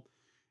school,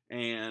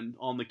 and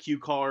on the cue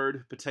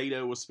card,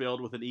 potato was spelled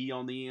with an E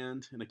on the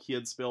end, and a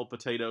kid spelled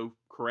potato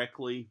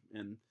correctly,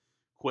 and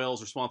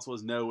Quayle's response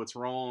was, no, it's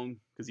wrong,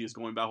 because he was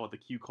going by what the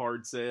cue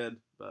card said,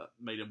 but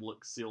made him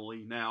look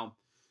silly. Now,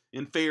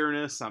 in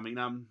fairness, I mean,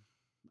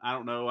 I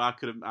don't know. I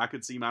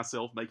could see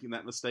myself making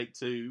that mistake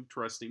too,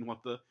 trusting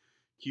what the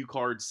cue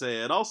card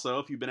said. Also,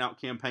 if you've been out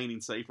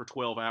campaigning, say, for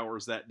 12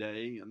 hours that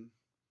day and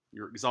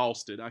you're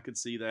exhausted, I could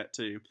see that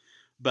too.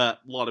 But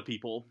a lot of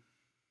people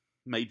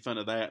made fun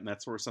of that, and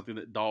that's sort of something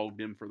that dogged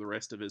him for the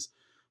rest of his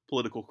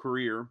political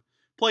career.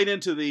 Played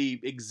into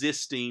the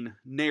existing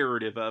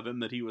narrative of him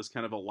that he was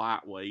kind of a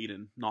lightweight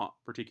and not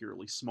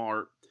particularly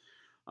smart.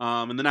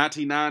 In the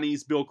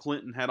 1990s, Bill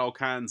Clinton had all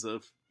kinds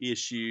of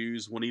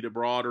issues. Juanita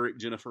Broaddrick,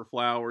 Jennifer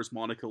Flowers,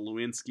 Monica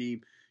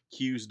Lewinsky,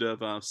 accused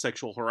of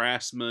sexual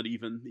harassment,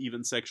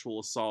 even sexual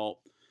assault.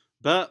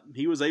 But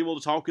he was able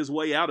to talk his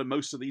way out of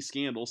most of these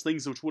scandals,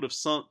 things which would have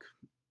sunk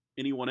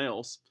anyone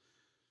else.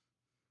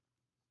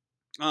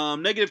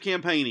 Negative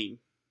campaigning.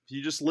 If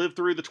you just lived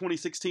through the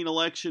 2016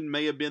 election,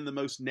 may have been the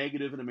most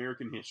negative in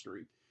American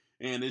history.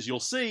 And as you'll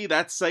see,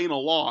 that's saying a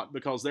lot,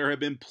 because there have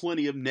been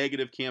plenty of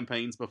negative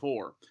campaigns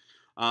before.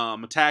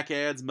 Attack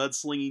ads,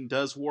 mudslinging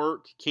does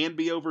work, can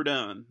be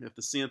overdone. If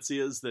the sense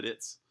is that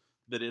it's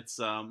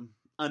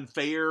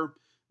unfair,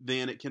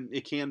 then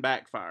it can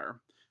backfire.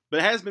 But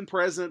it has been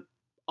present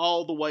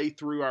all the way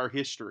through our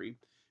history.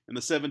 In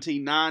the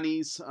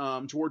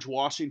 1790s, George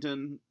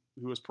Washington,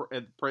 who was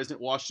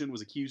President Washington,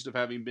 was accused of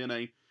having been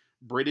a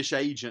British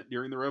agent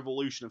during the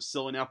Revolution, of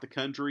selling out the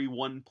country.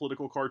 One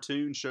political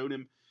cartoon showed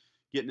him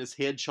getting his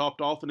head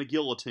chopped off in a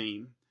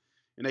guillotine.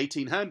 In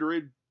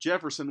 1800,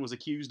 Jefferson was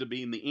accused of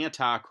being the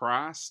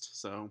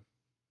Antichrist, so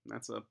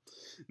that's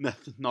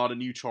not a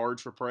new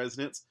charge for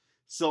presidents.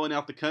 Selling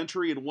out the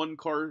country in one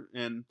car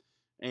and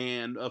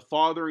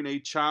fathering a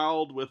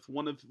child with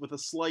a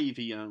slave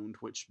he owned,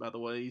 which, by the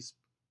way, is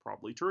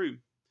probably true.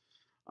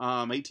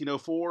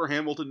 1804,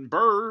 Hamilton and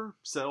Burr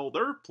settled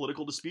their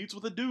political disputes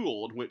with a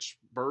duel in which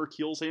Burr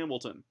kills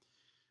Hamilton.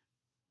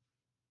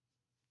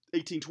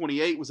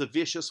 1828 was a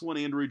vicious one.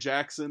 Andrew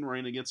Jackson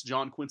ran against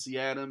John Quincy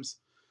Adams.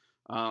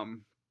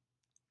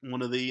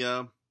 One of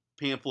the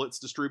pamphlets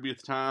distributed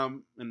at the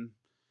time and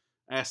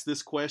asked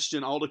this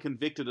question: ought a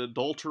convicted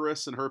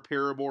adulteress and her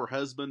paramour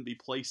husband be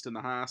placed in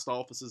the highest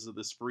offices of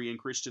this free and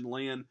Christian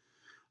land?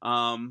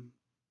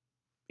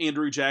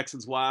 Andrew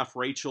Jackson's wife,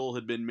 Rachel,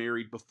 had been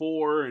married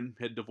before and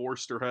had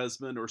divorced her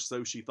husband, or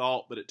so she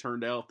thought, but it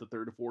turned out that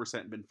their divorce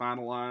hadn't been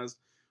finalized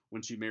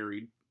when she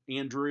married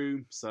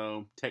Andrew,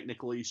 so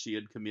technically she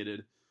had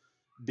committed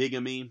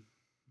bigamy.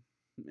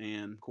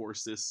 And, of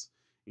course,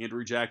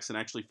 Andrew Jackson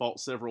actually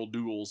fought several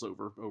duels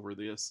over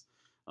this.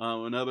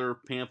 Another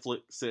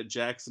pamphlet said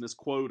Jackson is,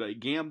 quote, a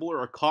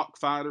gambler, a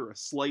cockfighter, a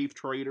slave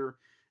trader,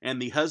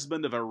 and the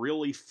husband of a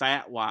really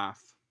fat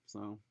wife.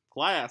 So,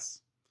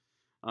 class.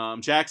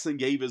 Jackson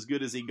gave as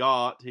good as he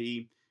got.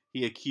 He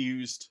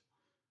accused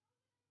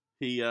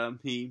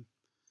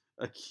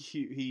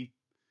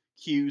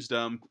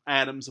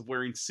Adams of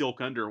wearing silk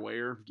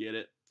underwear. Get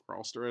it?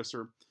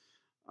 Crossdresser.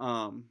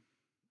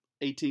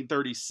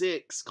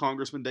 1836,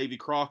 Congressman Davy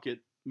Crockett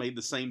made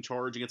the same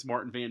charge against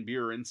Martin Van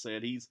Buren,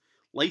 said he's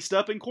laced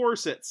up in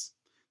corsets.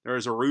 There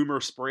is a rumor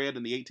spread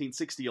in the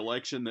 1860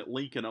 election that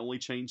Lincoln only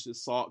changed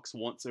his socks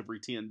once every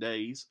 10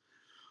 days.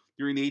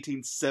 During the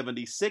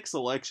 1876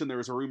 election, there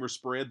was a rumor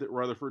spread that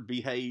Rutherford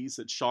B. Hayes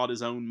had shot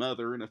his own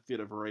mother in a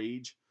fit of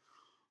rage.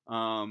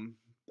 In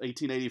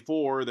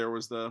 1884, there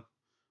was a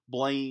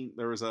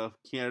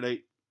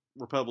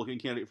Republican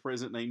candidate for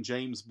president named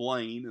James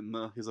Blaine,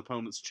 and his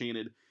opponents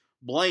chanted,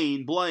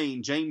 "Blaine,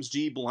 Blaine, James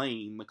G.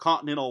 Blaine, the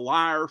Continental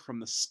liar from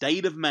the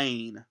state of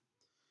Maine."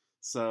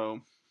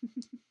 So,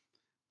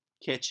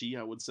 catchy,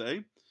 I would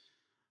say.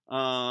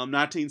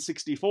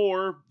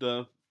 1964,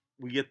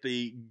 we get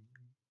the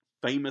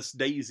famous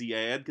Daisy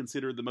ad,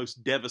 considered the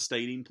most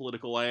devastating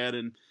political ad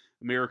in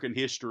American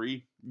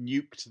history,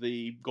 nuked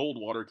the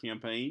Goldwater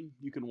campaign.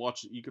 You can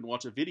watch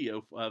a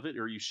video of it,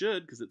 or you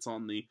should, because it's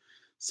on the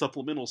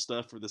supplemental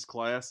stuff for this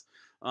class.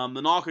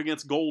 The knock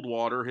against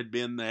Goldwater had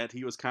been that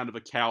he was kind of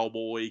a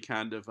cowboy,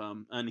 kind of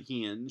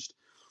unhinged.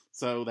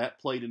 So that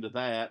played into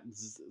that.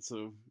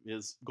 So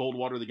is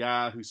Goldwater the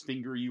guy whose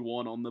finger you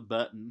want on the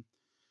button?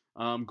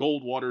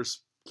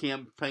 Goldwater's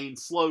campaign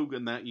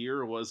slogan that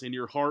year was, "In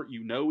your heart,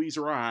 you know he's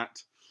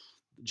right."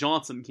 The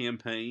Johnson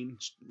campaign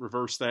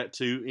reversed that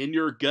to, "In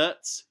your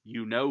guts,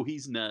 you know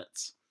he's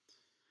nuts."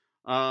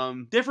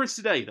 Difference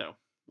today, though.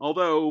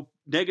 Although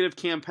negative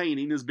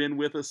campaigning has been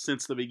with us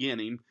since the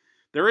beginning,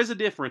 there is a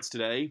difference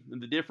today,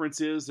 and the difference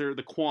is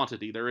the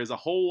quantity. There is a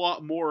whole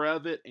lot more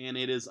of it, and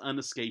it is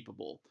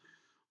unescapable.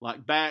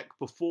 Like back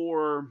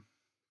before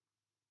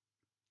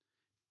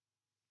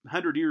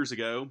 100 years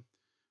ago,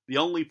 the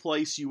only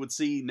place you would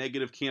see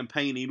negative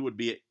campaigning would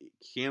be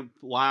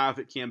live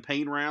at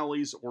campaign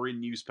rallies or in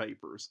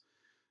newspapers.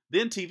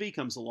 Then TV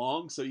comes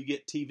along, so you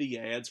get TV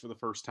ads for the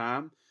first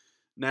time.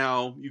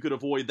 Now, you could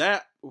avoid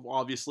that,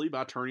 obviously,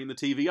 by turning the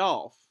TV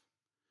off.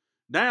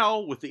 Now,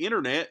 with the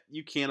internet,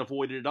 you can't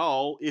avoid it at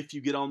all if you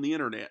get on the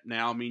internet.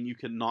 Now, I mean, you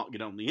can not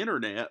get on the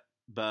internet,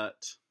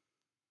 but,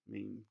 I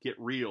mean, get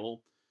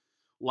real.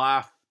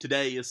 Life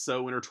today is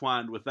so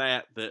intertwined with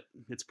that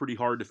it's pretty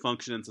hard to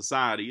function in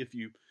society if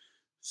you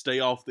stay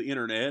off the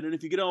internet. And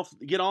if you get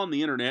on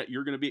the internet,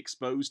 you're going to be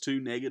exposed to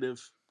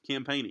negative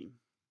campaigning.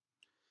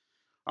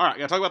 All right,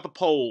 got to talk about the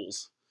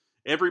polls.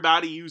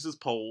 Everybody uses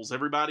polls.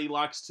 Everybody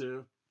likes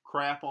to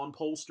crap on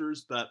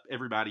pollsters, but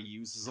everybody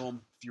uses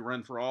them. If you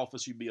run for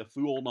office, you'd be a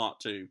fool not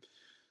to.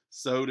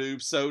 So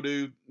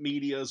do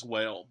media as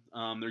well.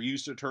 They're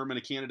used to determine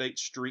a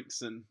candidate's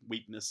strengths and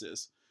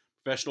weaknesses.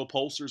 Professional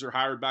pollsters are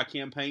hired by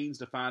campaigns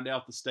to find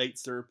out the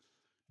states they're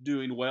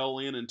doing well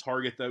in and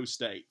target those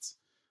states.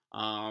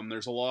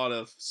 There's a lot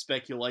of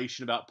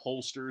speculation about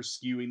pollsters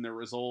skewing their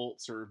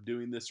results or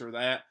doing this or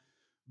that,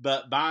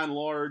 but by and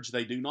large,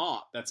 they do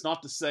not. That's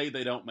not to say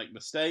they don't make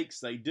mistakes.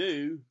 They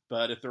do,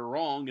 but if they're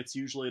wrong, it's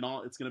usually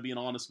it's going to be an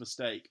honest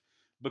mistake.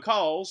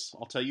 Because,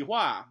 I'll tell you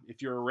why.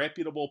 If you're a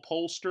reputable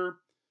pollster,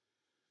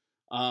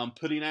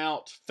 putting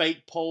out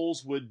fake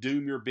polls would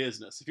doom your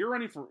business. If you're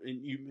running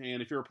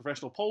and if you're a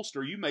professional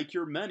pollster, you make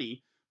your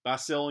money by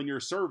selling your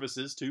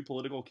services to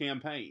political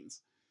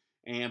campaigns.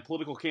 And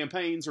political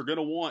campaigns are going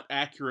to want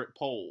accurate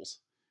polls.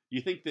 Do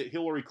you think that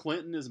Hillary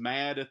Clinton is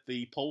mad at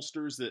the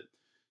pollsters that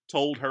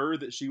told her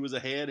that she was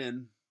ahead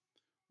in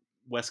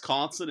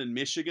Wisconsin and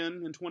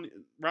Michigan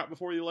right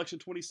before the election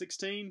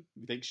 2016?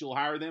 You think she'll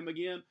hire them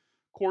again?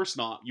 Of course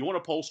not. You want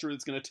a pollster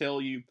that's going to tell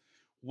you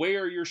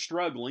where you're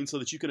struggling so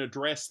that you can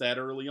address that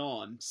early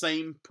on.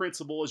 Same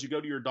principle as you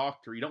go to your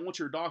doctor. You don't want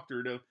your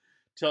doctor to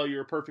tell you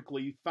you're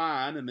perfectly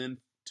fine and then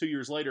 2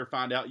 years later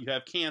find out you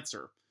have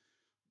cancer.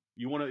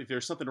 If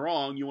there's something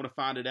wrong, you want to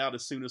find it out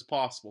as soon as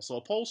possible. So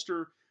a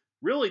pollster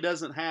really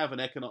doesn't have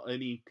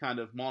any kind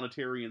of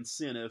monetary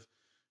incentive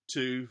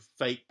to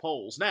fake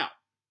polls. Now,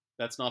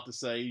 that's not to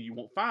say you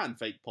won't find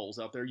fake polls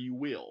out there. You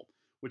will,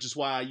 which is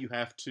why you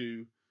have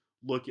to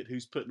look at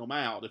who's putting them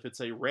out. If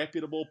it's a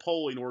reputable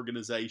polling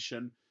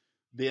organization,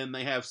 then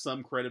they have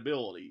some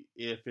credibility.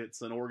 If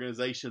it's an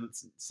organization that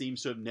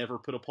seems to have never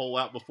put a poll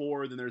out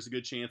before, then there's a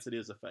good chance it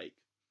is a fake.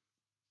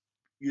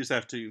 You just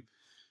have to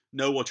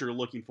know what you're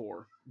looking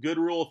for. Good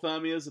rule of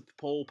thumb is if the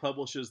poll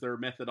publishes their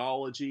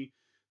methodology,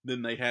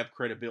 then they have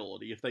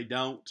credibility. If they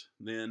don't,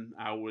 then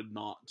I would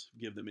not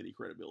give them any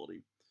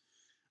credibility.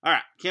 All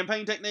right,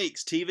 campaign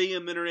techniques. TV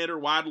and the internet are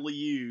widely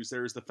used.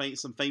 There's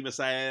some famous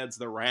ads,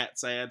 the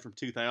Rats ad from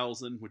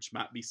 2000, which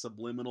might be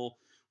subliminal.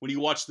 When you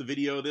watch the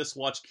video of this,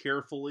 watch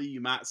carefully.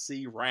 You might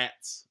see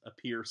rats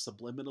appear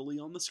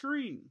subliminally on the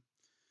screen.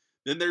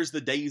 Then there's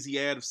the Daisy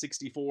ad of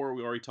 64.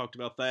 We already talked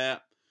about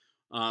that.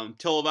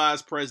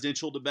 Televised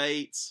presidential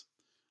debates.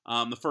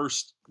 The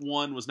first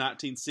one was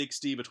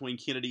 1960 between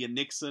Kennedy and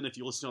Nixon. If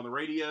you listened on the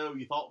radio,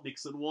 you thought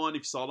Nixon won.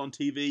 If you saw it on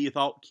TV, you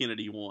thought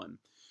Kennedy won.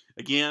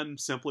 Again,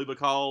 simply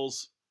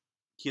because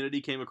Kennedy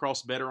came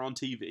across better on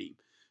TV.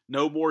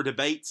 No more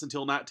debates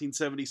until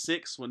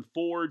 1976 when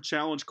Ford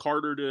challenged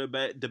Carter to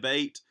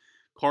debate.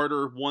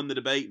 Carter won the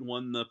debate and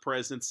won the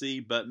presidency,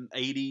 but in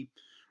 80,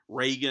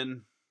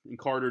 Reagan and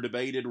Carter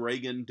debated.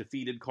 Reagan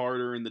defeated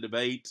Carter in the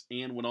debate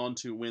and went on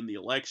to win the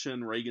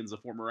election. Reagan's a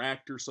former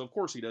actor, so of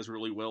course he does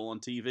really well on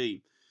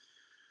TV.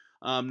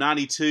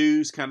 92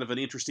 is kind of an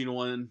interesting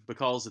one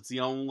because it's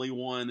the only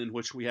one in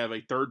which we have a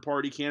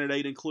third-party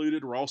candidate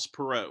included, Ross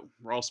Perot.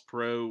 Ross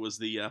Perot was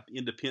the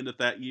independent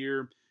that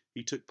year.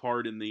 He took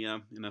part in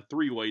a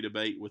three-way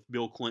debate with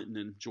Bill Clinton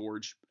and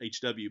George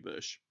H.W.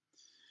 Bush.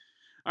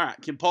 All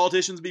right, can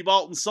politicians be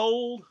bought and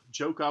sold?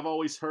 Joke I've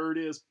always heard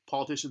is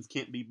politicians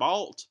can't be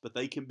bought, but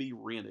they can be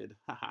rented.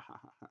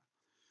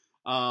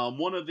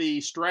 One of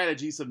the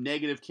strategies of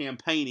negative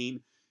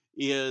campaigning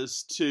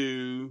is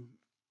to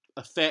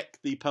affect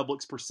the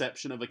public's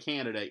perception of a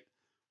candidate.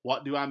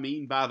 What do I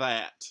mean by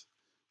that?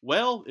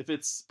 Well,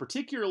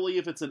 particularly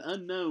if it's an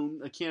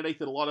unknown, a candidate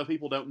that a lot of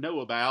people don't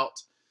know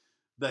about,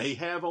 they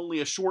have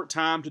only a short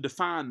time to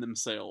define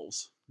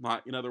themselves.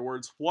 Like, in other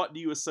words, what do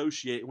you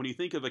associate, when you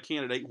think of a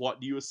candidate,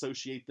 what do you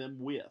associate them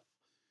with?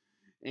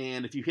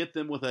 And if you hit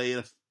them with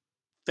an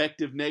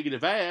effective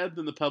negative ad,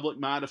 then the public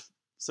might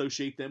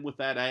associate them with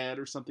that ad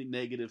or something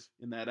negative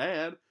in that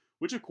ad,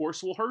 which of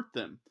course will hurt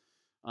them.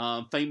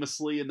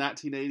 Famously in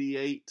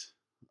 1988,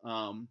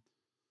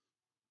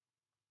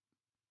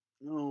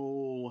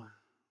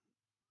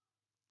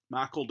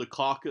 Michael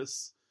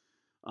Dukakis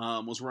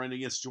was running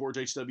against George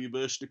H.W.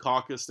 Bush.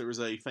 Dukakis, there was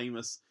a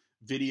famous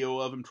video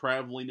of him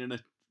traveling in a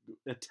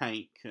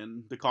tank,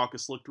 and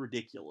Dukakis looked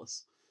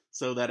ridiculous.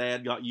 So that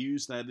ad got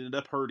used, and that ended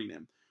up hurting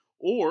him.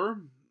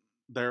 Or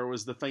there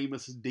was the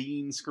famous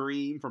Dean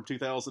Scream from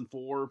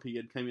 2004. He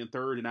had come in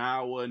third in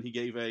Iowa, and he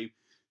gave a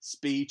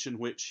speech in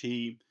which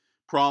he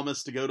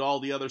promised to go to all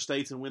the other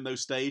states and win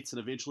those states, and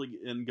eventually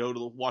go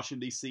to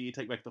Washington, D.C.,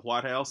 take back the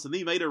White House. And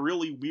he made a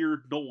really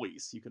weird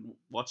noise. You can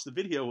watch the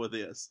video of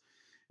this.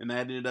 And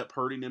that ended up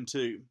hurting him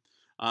too.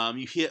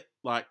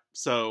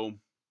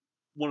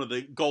 One of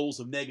the goals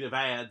of negative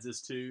ads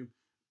is to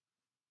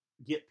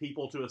get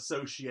people to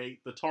associate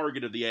the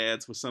target of the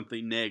ads with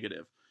something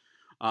negative.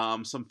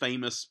 Some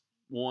famous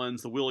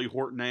ones, the Willie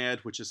Horton ad,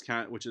 which is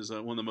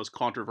one of the most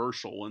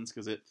controversial ones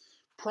because it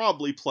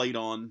probably played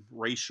on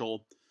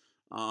racism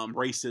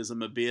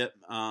a bit,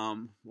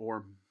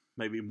 or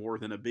maybe more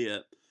than a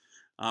bit.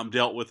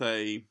 Dealt with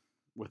a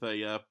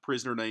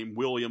prisoner named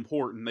William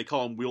Horton. They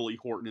call him Willie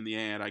Horton in the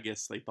ad. I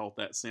guess they thought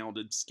that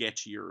sounded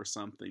sketchier or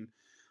something.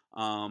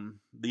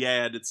 The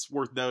ad, it's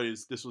worth noting,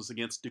 this was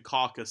against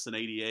Dukakis in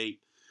 '88.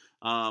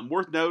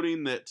 Worth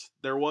noting that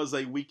there was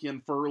a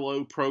weekend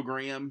furlough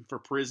program for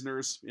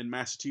prisoners in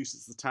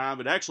Massachusetts at the time.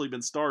 It had actually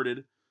been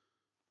started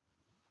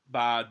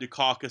by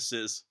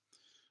Dukakis's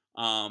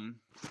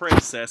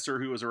predecessor,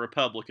 who was a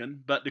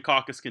Republican, but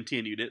Dukakis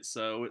continued it,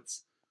 so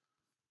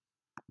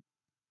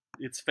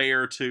it's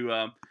fair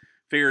to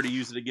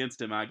use it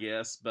against him, I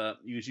guess. But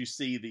as you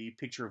see the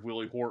picture of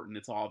Willie Horton,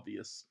 it's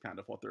obvious kind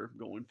of what they're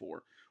going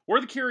for. Or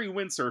the Kerry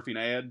windsurfing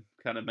ad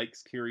kind of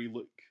makes Kerry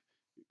look.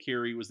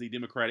 Kerry was the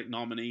Democratic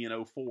nominee in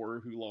 2004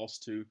 who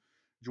lost to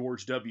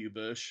George W.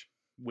 Bush.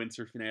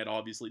 Windsurfing ad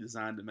obviously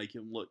designed to make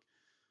him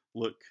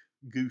look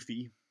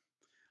goofy.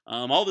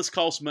 All this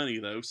costs money,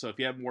 though, so if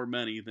you have more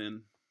money,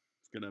 then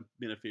it's going to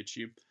benefit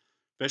you.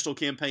 Professional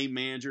campaign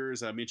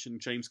managers, I mentioned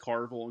James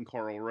Carville and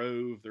Karl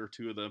Rove. They're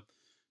two of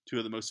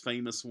the most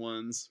famous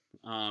ones.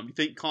 You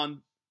think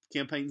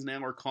campaigns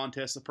now are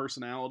contests of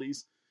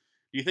personalities?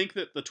 Do you think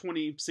that the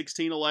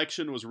 2016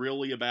 election was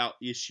really about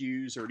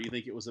issues, or do you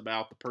think it was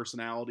about the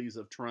personalities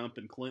of Trump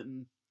and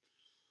Clinton?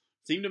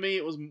 It seemed to me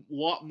it was a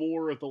lot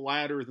more of the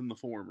latter than the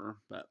former,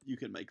 but you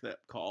can make that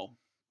call.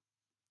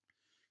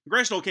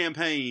 Congressional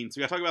campaigns, we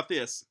got to talk about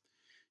this.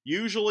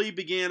 Usually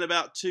begin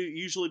about 2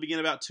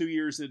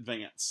 years in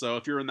advance. So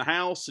if you're in the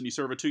House and you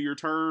serve a 2-year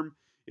term,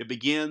 it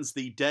begins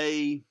the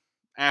day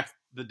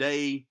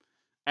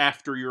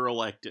after you're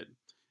elected.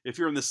 If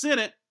you're in the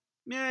Senate,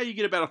 you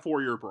get about a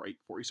 4-year break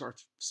before you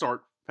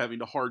start having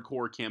to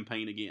hardcore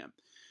campaign again.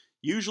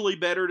 Usually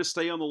better to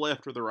stay on the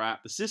left or the right.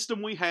 The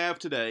system we have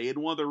today, and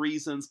one of the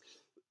reasons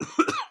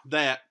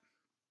that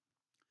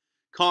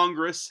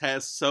Congress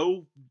has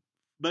so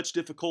much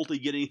difficulty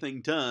getting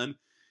anything done,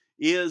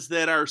 is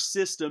that our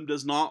system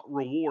does not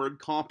reward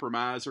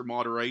compromise or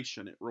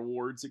moderation. It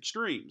rewards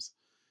extremes.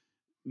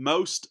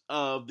 Most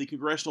of the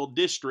congressional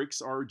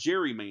districts are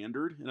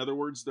gerrymandered. In other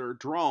words, they're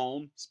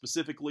drawn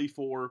specifically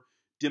for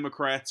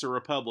Democrats or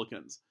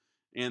Republicans.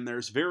 And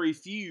there's very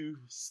few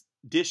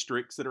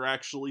districts that are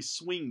actually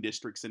swing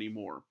districts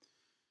anymore,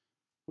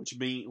 which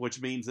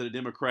means that a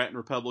Democrat and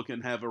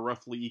Republican have a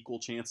roughly equal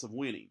chance of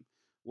winning.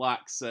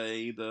 Like,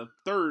 say, the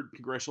 3rd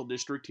congressional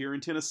district here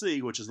in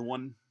Tennessee, which is the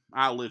one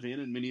I live in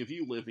and many of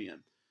you live in.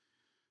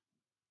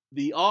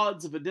 The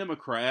odds of a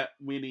Democrat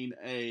winning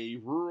a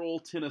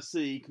rural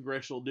Tennessee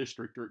congressional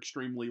district are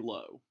extremely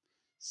low.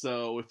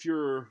 So if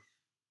you're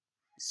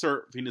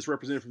serving as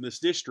representative from this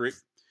district,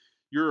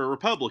 you're a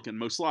Republican,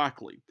 most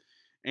likely.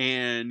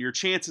 And your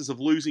chances of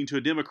losing to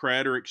a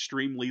Democrat are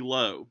extremely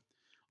low.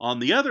 On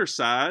the other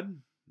side,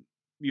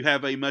 you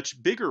have a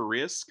much bigger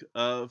risk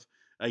of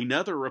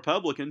another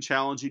Republican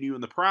challenging you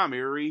in the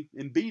primary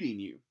and beating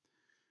you.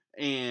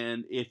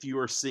 And if you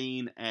are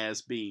seen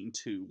as being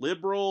too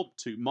liberal,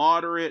 too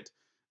moderate,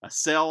 a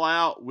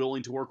sellout,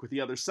 willing to work with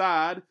the other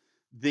side,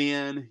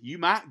 then you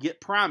might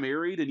get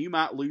primaried and you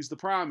might lose the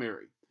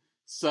primary.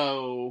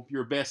 So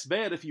your best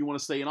bet, if you want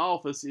to stay in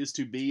office, is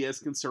to be as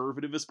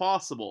conservative as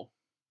possible.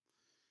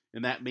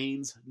 And that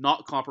means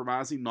not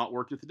compromising, not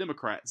working with the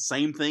Democrats.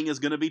 Same thing is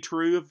going to be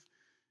true of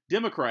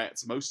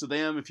Democrats. Most of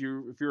them, if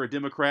you're a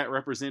Democrat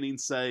representing,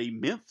 say,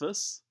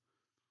 Memphis,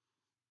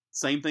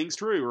 Same thing's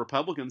true. A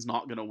Republican's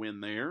not going to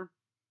win there.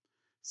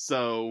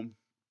 So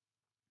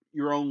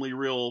your only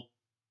real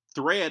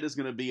threat is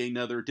going to be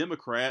another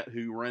Democrat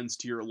who runs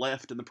to your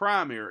left in the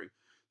primary.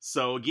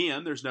 So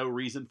again, there's no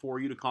reason for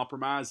you to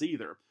compromise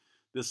either.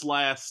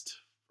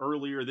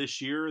 Earlier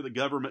this year, the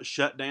government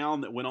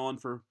shutdown that went on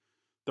for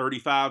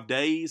 35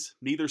 days,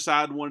 neither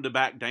side wanted to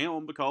back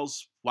down,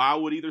 because why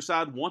would either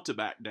side want to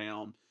back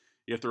down?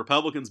 If the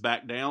Republicans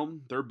back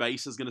down, their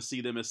base is going to see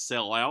them as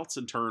sellouts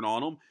and turn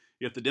on them.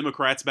 If the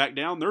Democrats back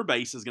down, their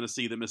base is going to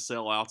see them as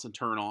sellouts and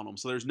turn on them.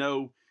 So there's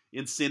no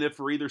incentive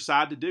for either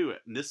side to do it.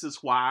 And this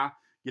is why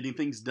getting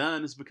things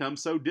done has become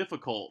so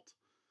difficult.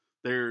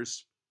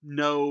 If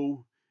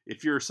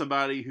you're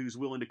somebody who's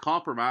willing to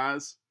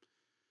compromise,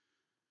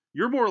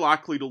 you're more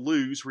likely to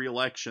lose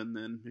re-election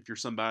than if you're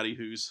somebody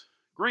who's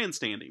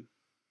grandstanding.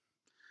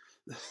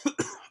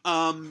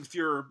 If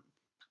you're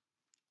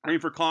running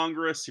for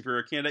Congress, if you're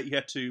a candidate, you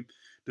have to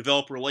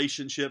develop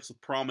relationships with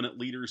prominent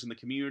leaders in the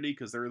community,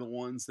 because they're the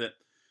ones that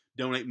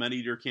donate money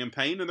to your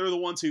campaign, and they're the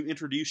ones who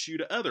introduce you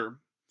to other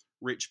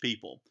rich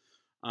people.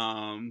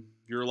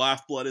 Your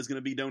lifeblood is going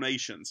to be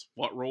donations.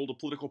 What role do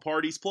political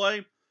parties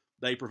play?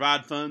 They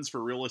provide funds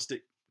for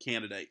realistic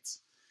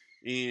candidates.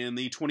 In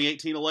the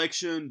 2018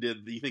 election, do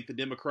you think the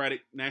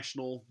Democratic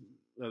National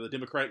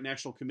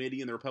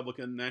Committee and the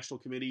Republican National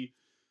Committee,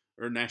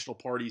 or national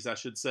parties, I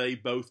should say,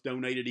 both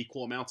donated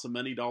equal amounts of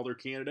money to all their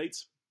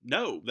candidates?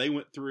 No, they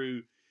went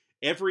through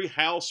every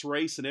House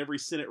race and every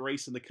Senate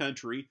race in the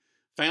country,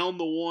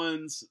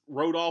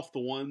 wrote off the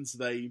ones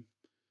that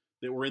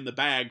were in the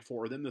bag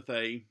for them, that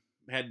they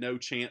had no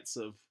chance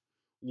of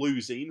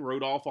losing,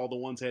 wrote off all the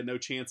ones that had no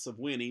chance of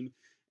winning,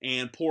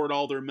 and poured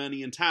all their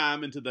money and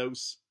time into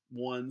those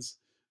ones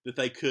that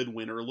they could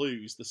win or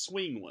lose, the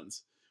swing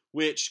ones,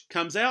 which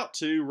comes out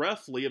to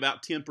roughly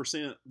about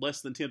 10%,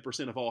 less than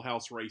 10% of all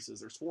House races.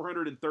 There's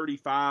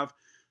 435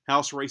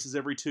 House races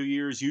every 2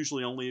 years.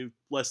 Usually only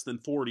less than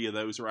 40 of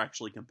those are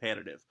actually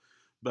competitive.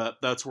 But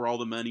that's where all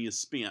the money is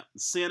spent. The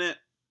Senate,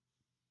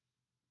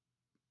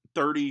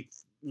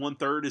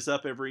 1/3 is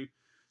up every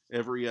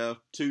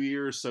 2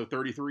 years, so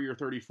 33 or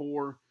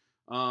 34.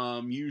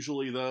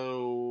 Usually,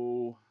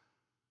 though,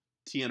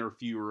 10 or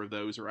fewer of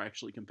those are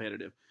actually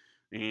competitive.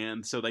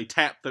 And so they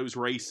tap those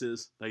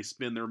races, they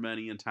spend their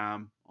money and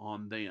time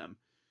on them.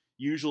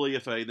 Usually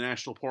if the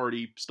National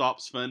Party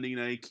stops funding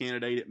a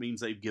candidate, it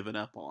means they've given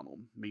up on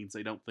them. It means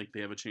they don't think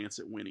they have a chance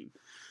at winning.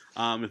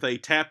 If they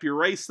tap your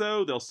race,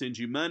 though, they'll send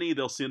you money.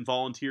 They'll send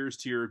volunteers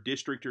to your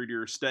district or to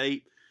your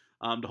state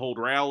to hold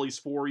rallies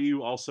for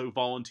you. Also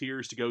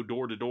volunteers to go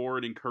door to door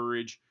and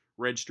encourage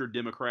registered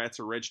Democrats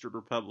or registered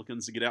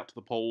Republicans to get out to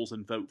the polls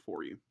and vote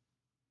for you.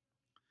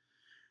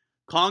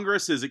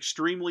 Congress is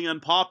extremely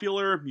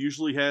unpopular,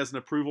 usually has an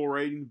approval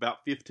rating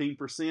about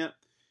 15%,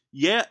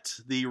 yet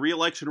the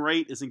re-election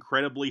rate is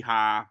incredibly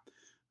high.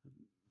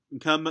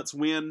 Incumbents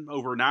win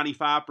over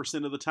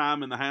 95% of the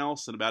time in the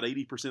House and about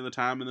 80% of the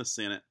time in the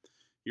Senate.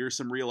 Here's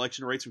some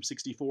re-election rates from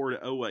 64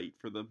 to 08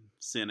 for the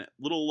Senate.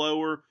 A little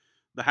lower,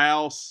 the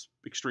House,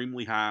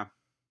 extremely high.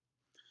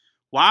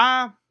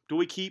 Why do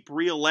we keep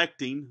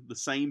re-electing the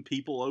same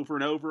people over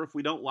and over if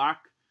we don't like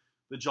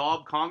the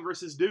job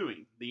Congress is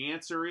doing? The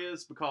answer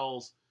is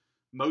because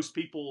most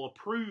people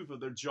approve of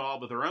the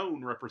job of their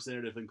own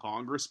representative in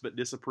Congress, but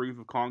disapprove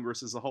of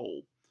Congress as a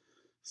whole.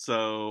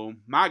 So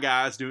my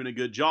guy's doing a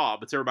good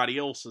job. It's everybody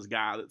else's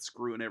guy that's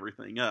screwing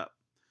everything up.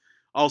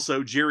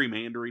 Also,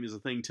 gerrymandering is a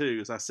thing too.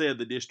 As I said,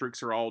 the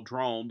districts are all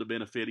drawn to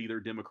benefit either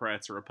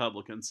Democrats or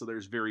Republicans, so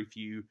there's very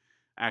few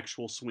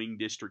actual swing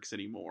districts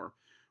anymore.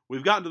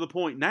 We've gotten to the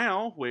point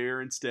now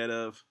where instead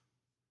of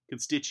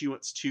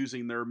constituents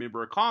choosing their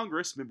member of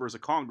Congress, members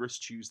of Congress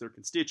choose their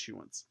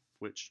constituents,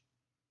 which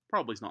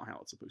probably is not how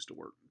it's supposed to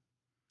work.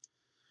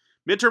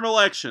 Midterm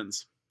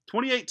elections.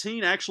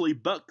 2018 actually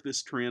bucked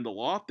this trend a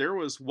lot. There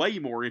was way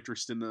more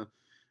interest in the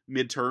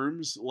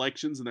midterms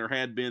elections than there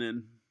had been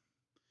in,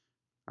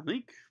 I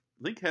think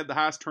had the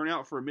highest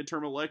turnout for a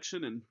midterm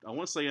election in, I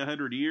want to say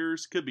 100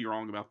 years. Could be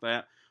wrong about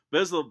that.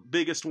 But it's the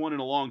biggest one in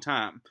a long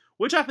time,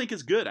 which I think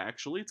is good,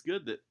 actually. It's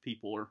good that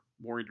people are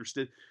more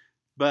interested.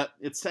 But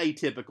it's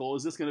atypical.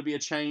 Is this going to be a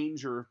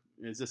change, or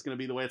is this going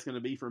to be the way it's going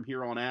to be from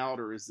here on out,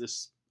 or is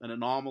this an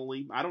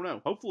anomaly? I don't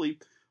know.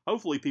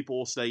 Hopefully people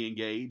will stay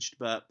engaged,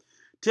 but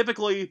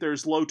typically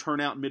there's low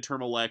turnout in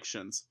midterm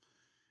elections,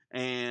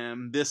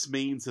 and this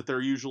means that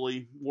they're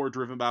usually more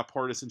driven by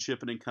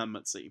partisanship and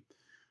incumbency.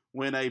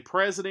 When a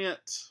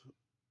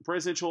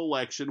presidential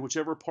election,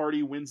 whichever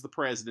party wins the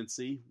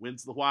presidency,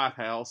 wins the White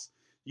House,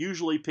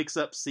 usually picks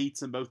up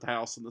seats in both the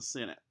House and the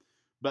Senate.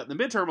 But in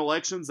the midterm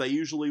elections, they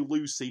usually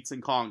lose seats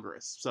in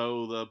Congress.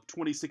 So the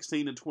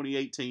 2016 and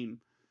 2018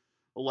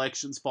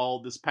 elections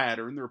followed this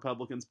pattern. The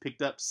Republicans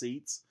picked up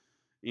seats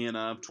in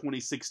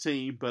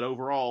 2016, but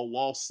overall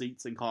lost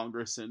seats in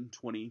Congress in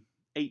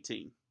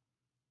 2018.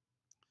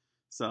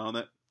 So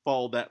that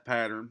followed that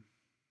pattern.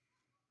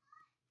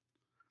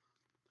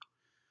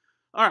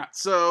 All right,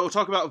 so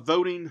talk about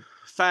voting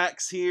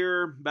facts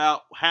here.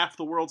 About half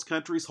the world's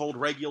countries hold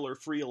regular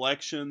free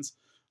elections.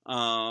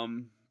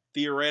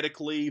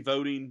 theoretically,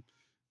 voters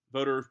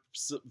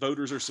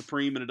are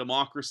supreme in a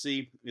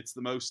democracy. It's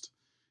the most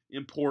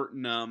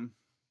important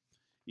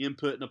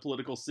input in a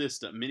political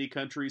system. Many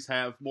countries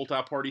have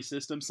multi-party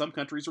systems. Some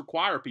countries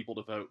require people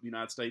to vote. The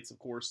United States, of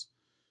course,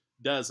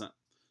 doesn't.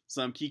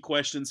 Some key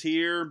questions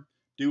here: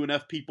 do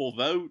enough people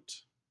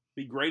vote?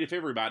 Be great if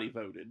everybody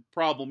voted.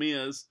 Problem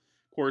is,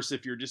 of course,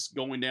 if you're just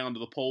going down to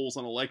the polls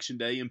on election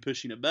day and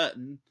pushing a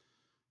button,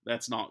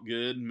 that's not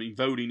good. I mean,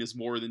 voting is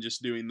more than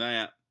just doing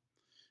that.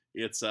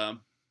 It's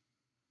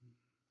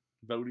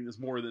voting is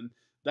more than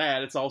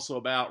that. It's also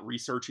about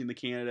researching the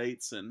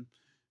candidates and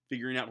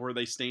figuring out where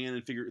they stand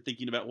and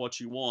thinking about what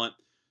you want.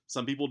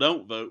 Some people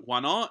don't vote.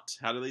 Why not?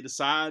 How do they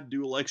decide?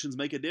 Do elections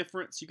make a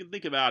difference? You can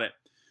think about it.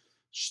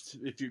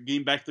 If you're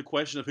getting back to the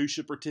question of who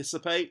should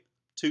participate,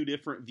 two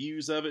different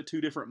views of it,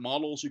 two different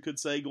models, you could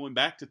say, going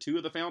back to two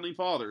of the founding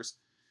fathers,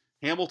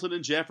 Hamilton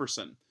and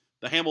Jefferson.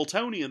 The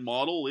Hamiltonian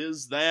model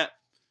is that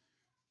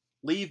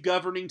leave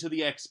governing to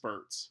the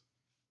experts.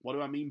 What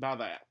do I mean by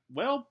that?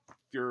 Well,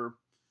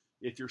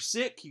 if you're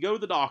sick, you go to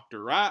the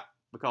doctor, right?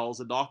 Because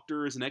the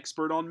doctor is an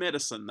expert on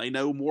medicine. They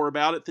know more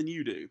about it than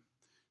you do.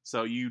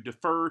 So you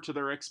defer to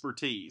their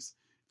expertise.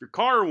 If your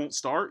car won't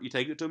start, you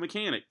take it to a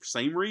mechanic.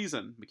 Same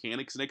reason.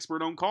 Mechanic's an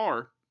expert on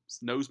car.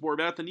 Knows more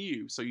about it than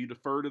you. So you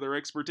defer to their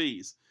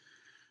expertise.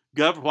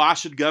 Why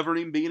should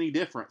governing be any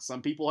different?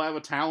 Some people have a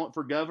talent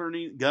for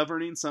governing.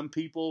 Some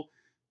people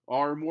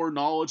are more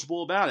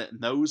knowledgeable about it.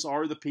 And those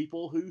are the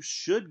people who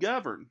should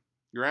govern.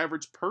 Your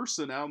average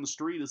person out on the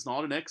street is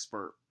not an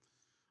expert.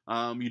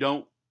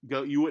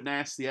 You wouldn't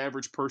ask the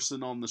average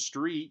person on the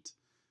street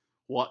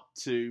what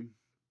to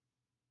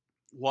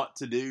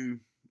do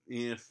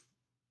if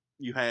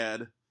you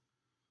had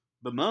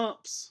the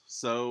mumps.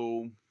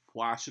 So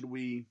why should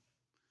we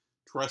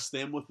trust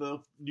them with the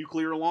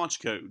nuclear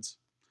launch codes?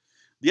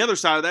 The other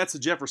side of that's the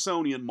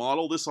Jeffersonian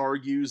model. This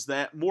argues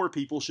that more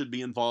people should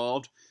be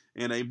involved,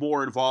 and a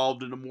more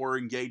involved and a more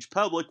engaged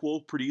public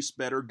will produce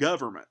better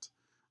government.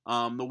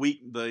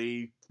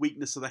 The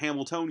weakness of the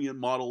Hamiltonian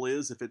model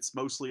is if it's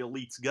mostly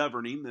elites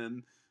governing,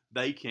 then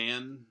they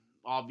can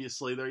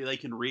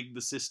rig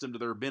the system to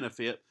their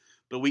benefit.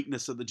 The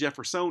weakness of the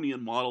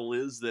Jeffersonian model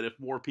is that if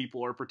more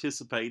people are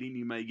participating,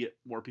 you may get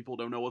more people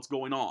who don't know what's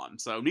going on.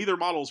 So neither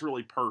model is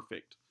really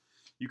perfect.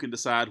 You can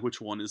decide which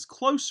one is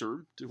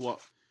closer to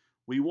what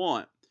we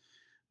want.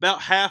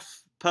 About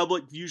half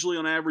public, usually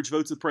on average,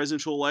 votes in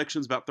presidential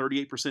elections. About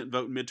 38%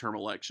 vote in midterm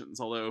elections.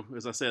 Although,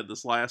 as I said,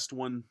 this last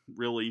one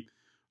really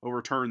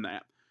overturned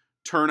that.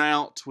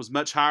 Turnout was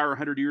much higher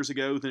 100 years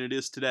ago than it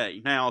is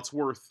today. Now, it's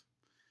worth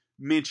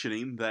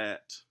mentioning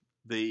that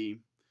the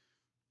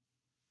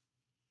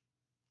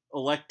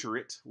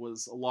electorate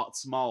was a lot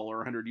smaller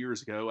 100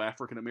 years ago.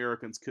 African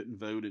Americans couldn't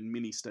vote in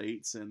many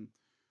states, and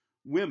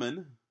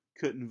women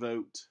couldn't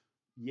vote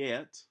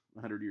yet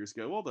 100 years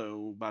ago,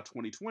 although by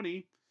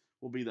 2020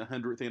 will be the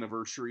 100th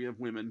anniversary of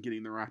women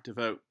getting the right to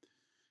vote.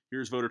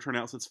 Here's voter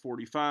turnout since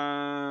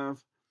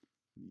 45.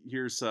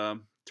 Here's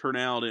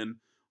turnout in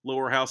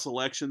lower house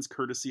elections,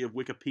 courtesy of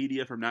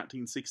Wikipedia from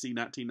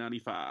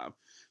 1960-1995.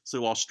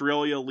 So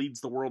Australia leads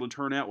the world in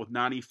turnout with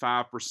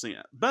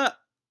 95%. But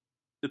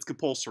it's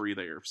compulsory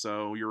there,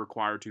 so you're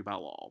required to by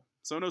law.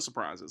 So no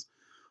surprises.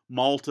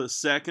 Malta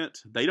second.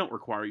 They don't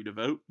require you to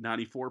vote,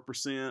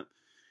 94%.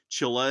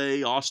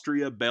 Chile,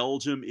 Austria,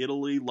 Belgium,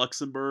 Italy,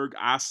 Luxembourg,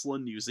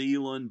 Iceland, New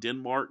Zealand,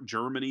 Denmark,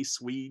 Germany,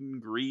 Sweden,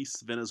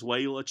 Greece,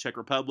 Venezuela, Czech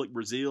Republic,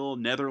 Brazil,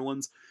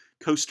 Netherlands,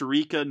 Costa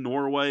Rica,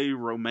 Norway,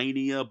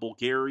 Romania,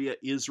 Bulgaria,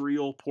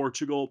 Israel,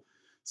 Portugal.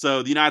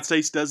 So the United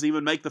States doesn't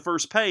even make the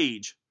first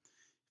page.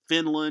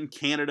 Finland,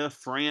 Canada,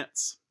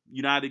 France,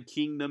 United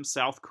Kingdom,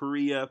 South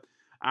Korea,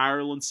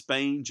 Ireland,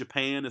 Spain,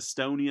 Japan,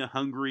 Estonia,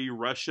 Hungary,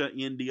 Russia,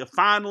 India.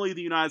 Finally,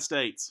 the United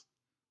States.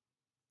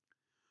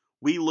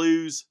 We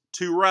lose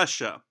to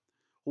Russia.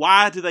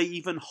 Why do they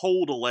even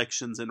hold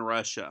elections in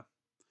Russia?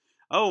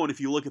 Oh, and if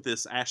you look at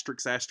this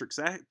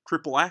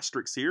triple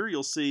asterisk here,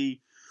 you'll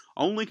see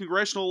only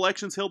congressional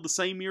elections held the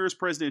same year as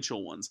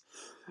presidential ones.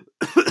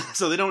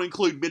 So they don't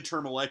include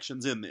midterm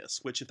elections in this,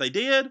 which if they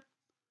did,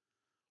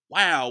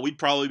 wow, we'd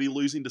probably be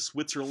losing to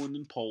Switzerland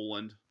and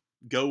Poland.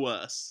 Go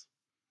us.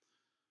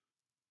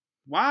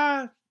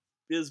 Why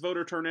is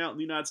voter turnout in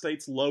the United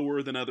States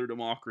lower than other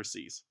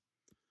democracies?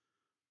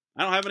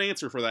 I don't have an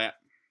answer for that.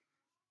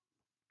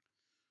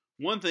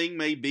 One thing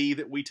may be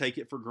that we take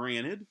it for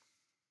granted.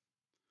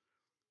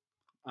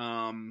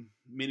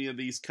 Many of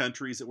these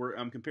countries that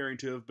I'm comparing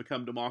to have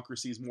become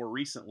democracies more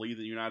recently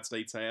than the United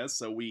States has,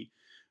 so we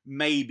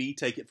maybe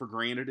take it for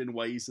granted in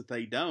ways that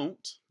they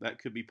don't. That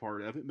could be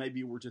part of it.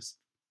 Maybe we're just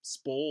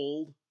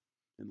spoiled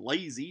and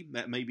lazy.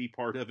 That may be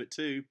part of it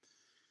too.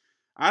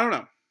 I don't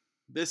know.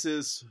 This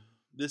is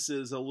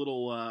a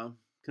little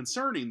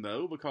concerning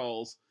though,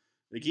 because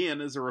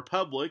again, as a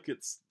republic,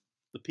 it's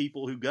the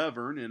people who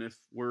govern, and if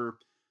we're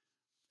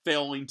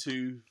failing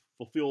to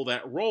fulfill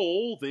that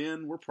role,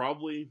 then we're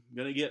probably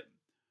going to get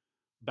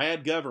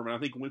bad government. I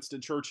think Winston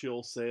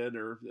Churchill said,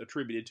 or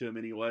attributed to him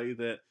anyway,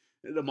 that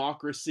in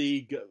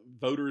democracy,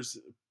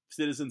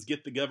 citizens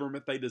get the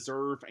government they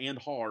deserve and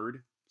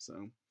hard.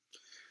 So,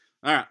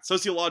 all right,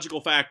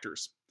 sociological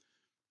factors.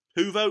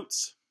 Who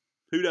votes?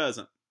 Who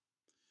doesn't?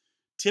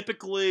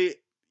 Typically,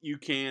 you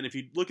can, if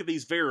you look at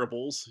these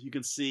variables, you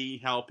can see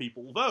how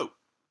people vote.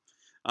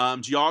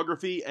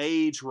 Geography,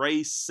 age,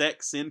 race,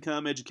 sex,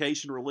 income,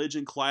 education,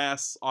 religion,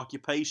 class,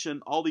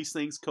 occupation, all these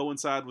things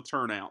coincide with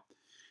turnout.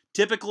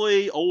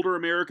 Typically, older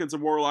Americans are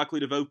more likely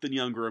to vote than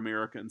younger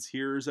Americans.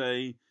 Here's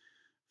a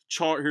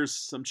chart. Here's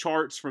some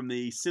charts from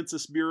the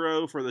Census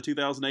Bureau for the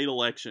 2008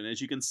 election.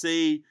 As you can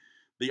see,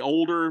 the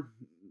older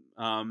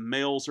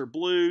males are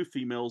blue,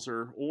 females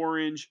are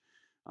orange.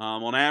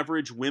 On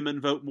average, women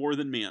vote more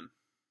than men.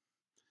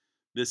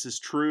 This is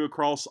true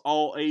across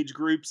all age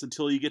groups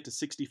until you get to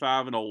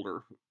 65 and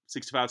older.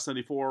 65,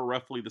 74 are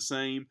roughly the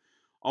same.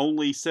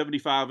 Only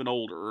 75 and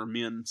older are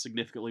men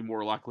significantly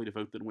more likely to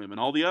vote than women.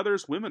 All the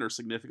others, women are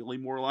significantly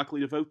more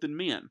likely to vote than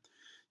men.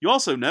 You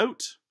also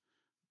note,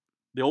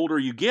 the older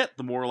you get,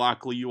 the more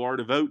likely you are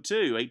to vote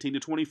too. 18 to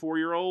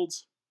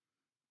 24-year-olds,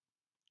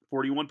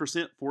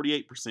 41%,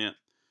 48%.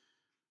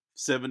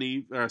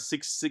 65,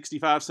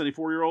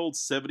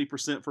 74-year-olds,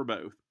 70% for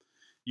both.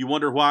 You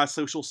wonder why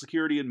Social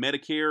Security and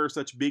Medicare are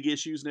such big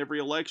issues in every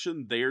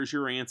election? There's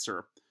your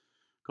answer.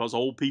 Because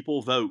old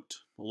people vote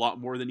a lot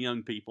more than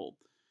young people.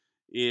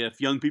 If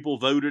young people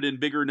voted in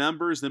bigger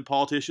numbers, then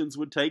politicians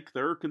would take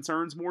their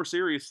concerns more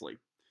seriously.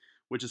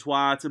 Which is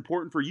why it's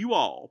important for you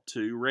all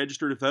to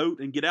register to vote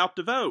and get out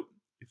to vote.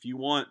 If you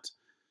want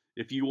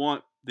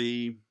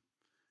the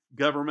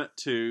government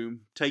to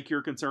take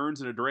your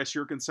concerns and address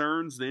your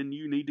concerns, then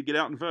you need to get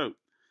out and vote.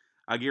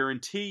 I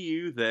guarantee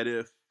you that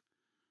if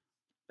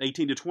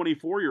 18 to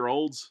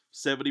 24-year-olds,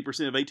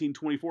 70% of 18 to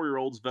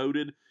 24-year-olds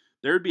voted,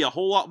 there'd be a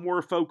whole lot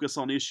more focus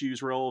on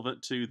issues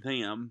relevant to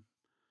them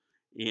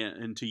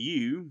and to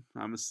you.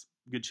 I'm a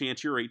good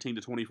chance you're 18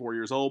 to 24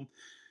 years old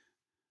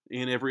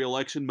in every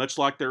election, much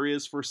like there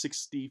is for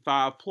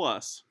 65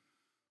 plus.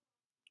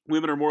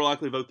 Women are more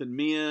likely to vote than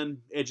men.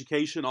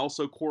 Education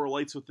also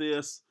correlates with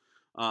this.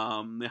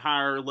 The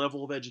higher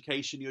level of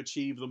education you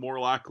achieve, the more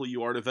likely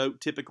you are to vote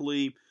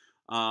typically.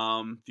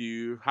 If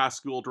you high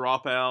school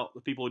dropout,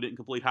 the people who didn't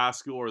complete high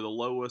school are the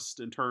lowest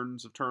in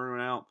terms of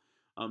turnout.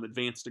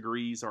 Advanced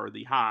degrees are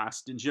the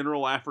highest. In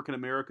general, African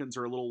Americans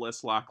are a little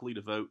less likely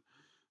to vote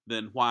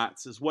than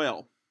whites as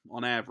well,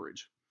 on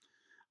average.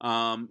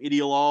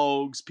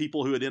 Ideologues,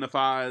 people who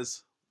identify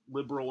as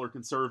liberal or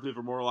conservative,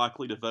 are more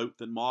likely to vote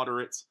than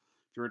moderates.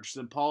 If you're interested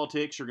in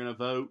politics, you're going to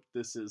vote.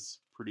 This is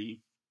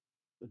pretty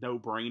a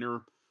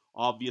no-brainer,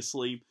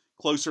 obviously.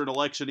 Closer an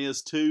election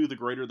is to, the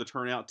greater the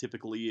turnout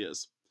typically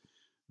is.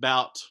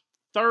 About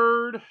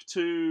third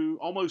to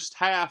almost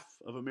half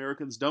of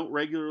Americans don't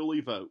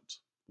regularly vote.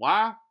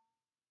 Why?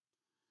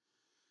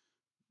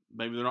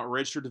 Maybe they're not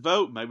registered to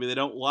vote. Maybe they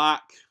don't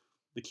like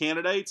the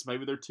candidates.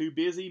 Maybe they're too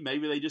busy.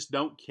 Maybe they just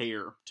don't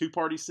care.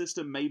 Two-party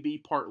system may be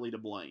partly to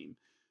blame.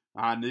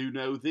 I do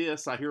know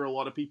this. I hear a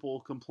lot of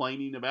people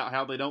complaining about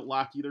how they don't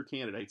like either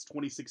candidates.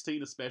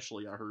 2016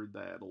 especially, I heard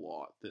that a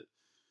lot. That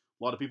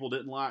a lot of people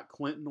didn't like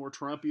Clinton or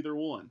Trump, either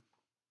one.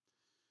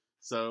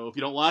 So if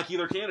you don't like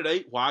either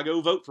candidate, why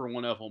go vote for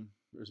one of them?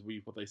 There's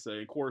what they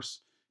say. Of course,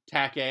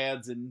 attack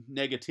ads and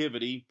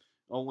negativity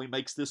only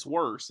makes this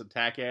worse. An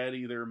attack ad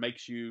either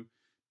makes you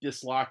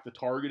dislike the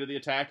target of the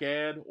attack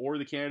ad or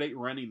the candidate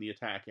running the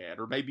attack ad,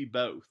 or maybe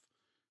both.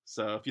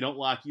 So if you don't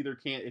like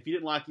if you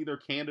didn't like either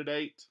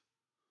candidate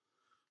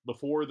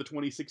before the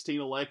 2016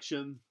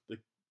 election, the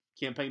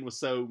campaign was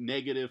so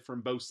negative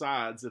from both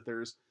sides that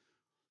there's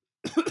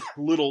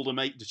little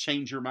to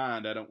change your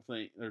mind. I don't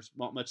think there's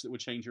not much that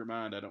would change your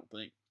mind. I don't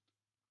think.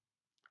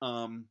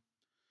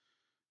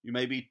 You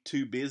may be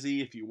too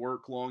busy if you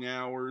work long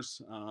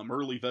hours.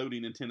 Early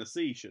voting in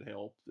Tennessee should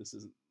help. This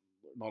isn't,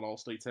 not all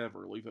states have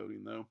early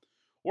voting though.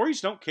 Or you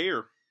just don't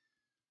care.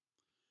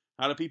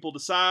 How do people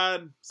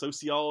decide?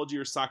 Sociology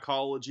or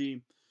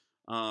psychology?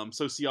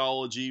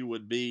 Sociology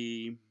would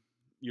be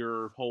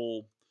your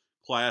whole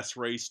class,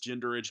 race,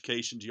 gender,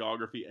 education,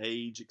 geography,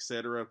 age,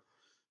 etc.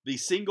 The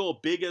single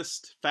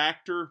biggest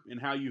factor in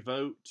how you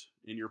vote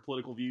in your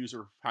political views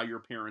are how your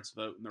parents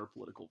vote in their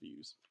political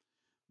views.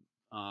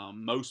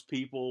 Most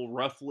people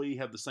roughly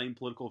have the same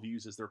political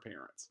views as their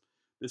parents.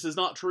 This is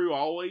not true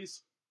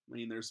always. I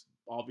mean, there's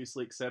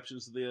obviously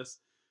exceptions to this,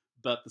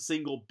 but the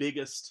single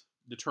biggest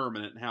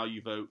determinant in how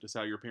you vote is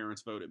how your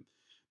parents voted.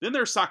 Then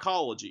there's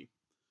psychology.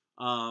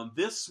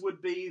 This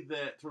would be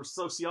that, for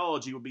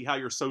sociology, would be how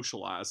you're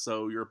socialized.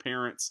 So your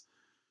parents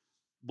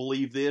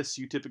believe this,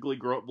 you typically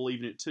grow up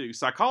believing it too.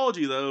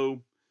 Psychology, though,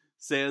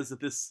 says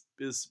that this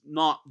is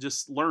not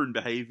just learned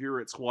behavior,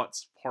 it's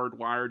what's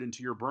hardwired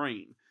into your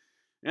brain.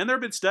 And there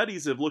have been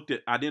studies that have looked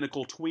at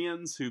identical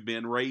twins who've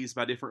been raised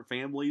by different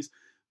families.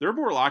 They're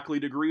more likely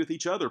to agree with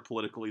each other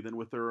politically than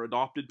with their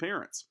adopted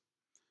parents,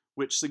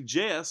 which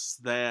suggests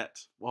that,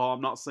 well,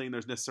 I'm not saying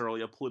there's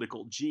necessarily a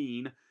political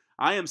gene.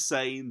 I am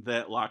saying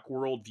that, like,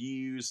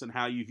 worldviews and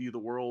how you view the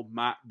world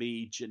might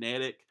be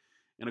genetic.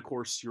 And, of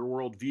course, your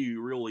worldview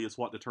really is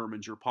what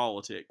determines your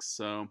politics.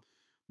 So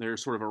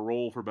there's sort of a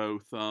role for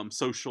both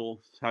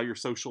how you're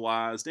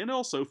socialized, and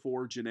also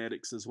for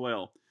genetics as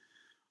well.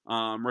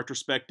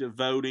 Retrospective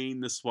voting,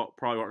 this is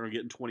probably what we're going to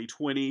get in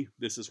 2020.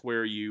 This is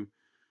where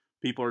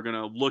people are going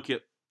to look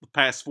at the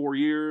past 4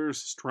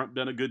 years. Has Trump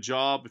done a good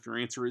job? If your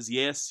answer is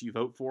yes, you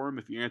vote for him.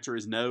 If your answer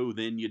is no,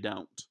 then you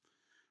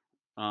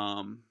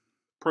don't.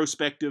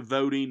 Prospective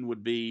voting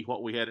would be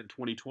what we had in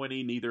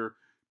 2020. Neither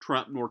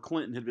Trump nor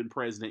Clinton had been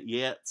president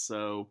yet,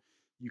 so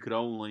you could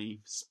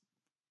only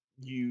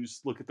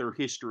look at their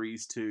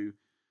histories to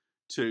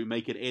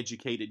make an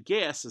educated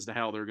guess as to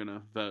how they're going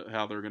to vote,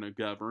 how they're going to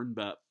govern,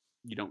 but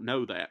you don't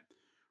know that.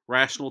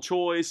 Rational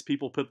choice,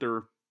 people put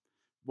their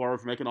borrow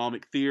from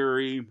economic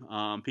theory.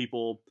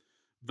 People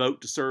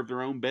vote to serve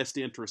their own best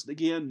interest.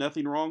 Again,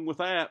 nothing wrong with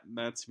that.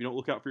 That's if you don't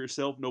look out for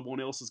yourself, no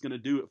one else is going to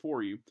do it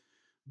for you.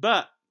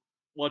 But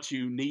what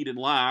you need in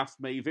life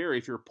may vary.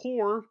 If you're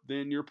poor,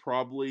 then you're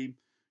probably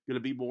going to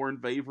be more in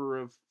favor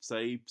of,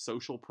 say,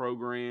 social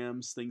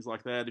programs, things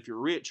like that. If you're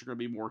rich, you're going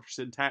to be more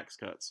interested in tax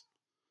cuts.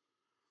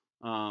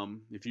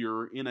 If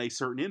you're in a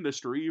certain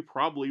industry, you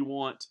probably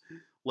want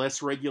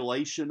less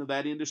regulation of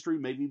that industry,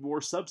 maybe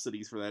more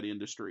subsidies for that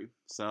industry.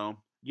 So,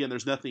 again,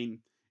 there's nothing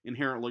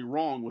inherently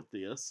wrong with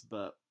this,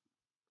 but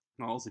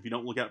also, if you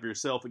don't look out for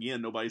yourself,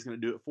 again, nobody's going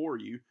to do it for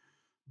you.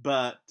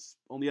 But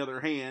on the other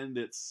hand,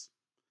 it's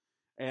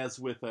as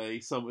with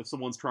if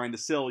someone's trying to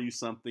sell you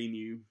something,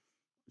 you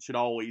should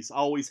always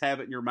have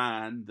it in your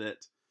mind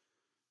that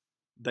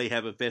they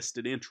have a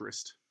vested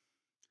interest.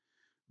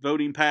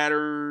 Voting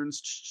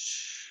patterns,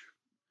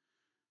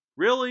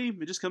 really,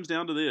 it just comes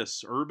down to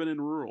this: urban and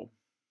rural.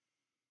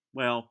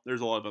 Well,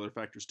 there's a lot of other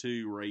factors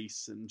too,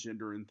 race and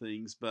gender and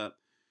things, but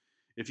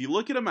if you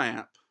look at a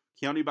map,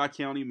 county by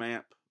county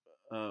map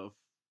of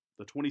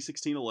the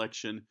 2016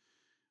 election,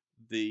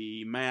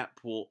 the map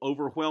will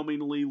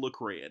overwhelmingly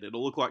look red.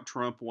 It'll look like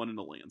Trump won in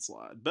a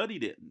landslide, but he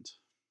didn't.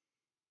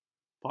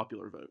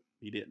 Popular vote,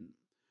 he didn't.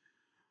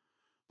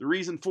 The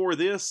reason for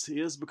this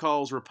is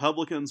because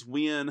Republicans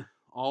win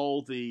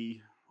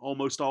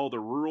almost all the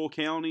rural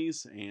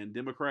counties, and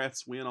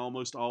Democrats win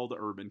almost all the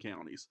urban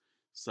counties.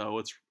 So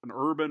it's an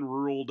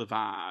urban-rural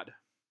divide.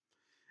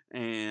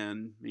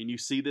 And I mean, you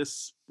see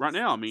this right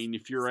now. I mean,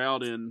 if you're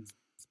out in,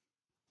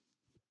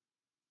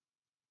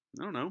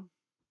 I don't know,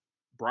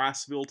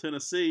 Briceville,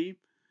 Tennessee,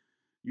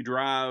 you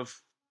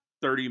drive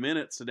 30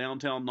 minutes to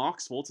downtown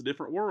Knoxville, it's a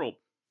different world.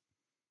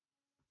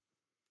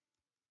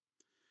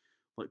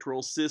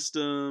 Electoral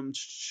system,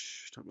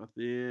 talk about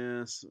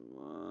this.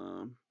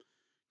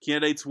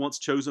 Candidates once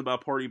chosen by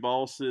party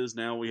bosses.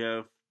 Now we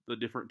have the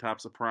different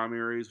types of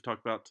primaries. We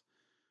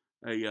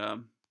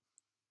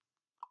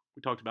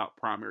talked about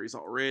primaries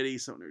already,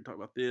 so we're going to talk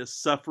about this.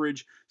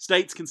 Suffrage.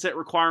 States can set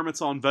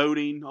requirements on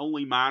voting,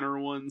 only minor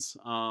ones.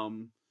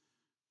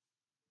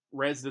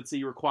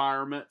 Residency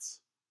requirements.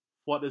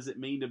 What does it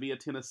mean to be a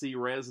Tennessee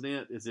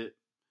resident? Is it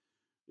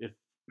if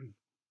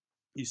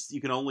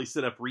you can only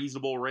set up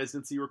reasonable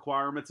residency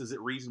requirements? Is it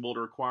reasonable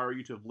to require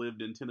you to have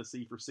lived in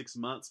Tennessee for 6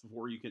 months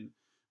before you can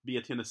be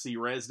a Tennessee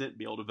resident,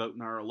 be able to vote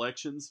in our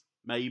elections?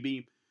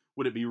 Maybe.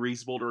 Would it be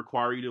reasonable to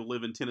require you to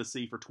live in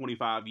Tennessee for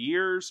 25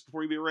 years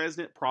before you be a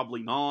resident?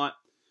 Probably not.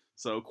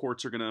 So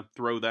courts are going to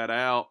throw that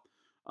out.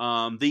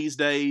 These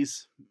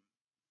days,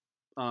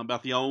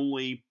 about the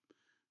only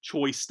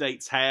choice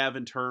states have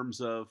in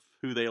terms of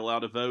who they allow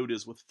to vote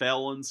is with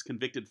felons.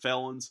 Convicted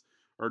felons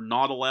are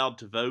not allowed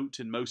to vote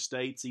in most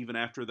states, even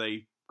after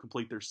they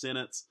complete their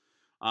sentence.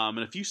 In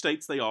a few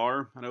states they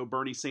are. I know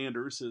Bernie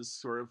Sanders has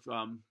sort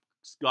of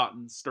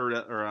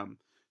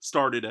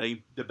started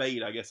a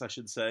debate, I guess I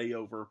should say,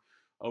 over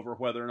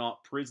whether or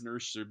not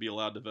prisoners should be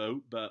allowed to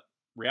vote. But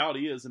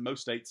reality is, in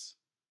most states,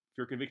 if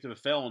you're convicted of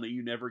a felony,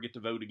 you never get to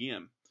vote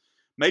again.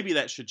 Maybe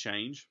that should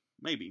change.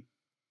 Maybe.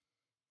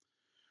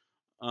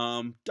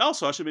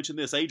 Also, I should mention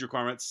this: age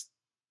requirements.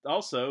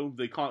 Also,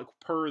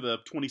 per the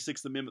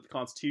 26th Amendment of the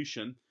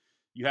Constitution,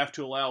 you have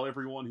to allow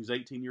everyone who's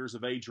 18 years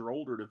of age or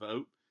older to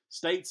vote.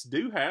 States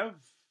do have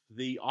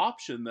the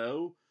option,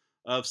 though,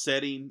 of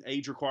setting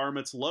age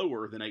requirements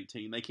lower than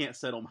 18. They can't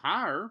set them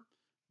higher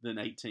than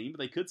 18, but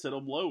they could set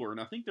them lower. And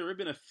I think there have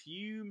been a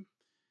few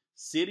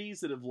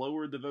cities that have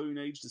lowered the voting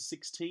age to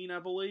 16, I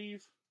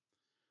believe.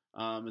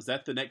 Is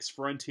that the next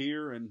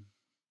frontier in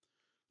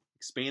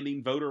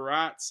expanding voter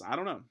rights? I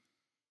don't know.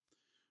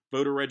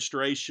 Voter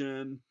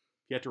registration.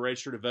 You have to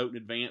register to vote in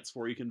advance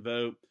before you can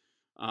vote.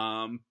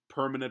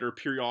 Permanent or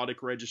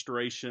periodic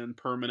registration.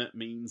 Permanent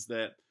means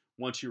that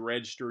once you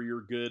register,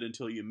 you're good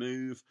until you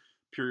move.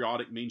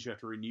 Periodic means you have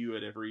to renew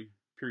it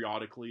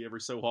periodically, every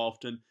so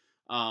often.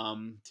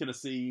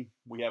 Tennessee,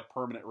 we have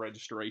permanent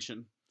registration.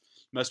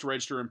 You must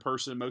register in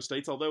person in most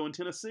states, although in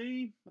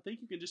Tennessee, I think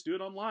you can just do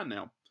it online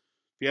now.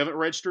 If you haven't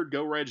registered,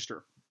 go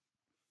register.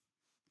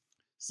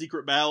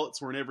 Secret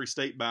ballots were in every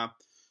state by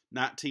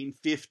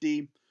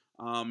 1950.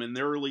 In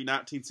the early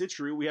 19th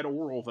century, we had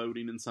oral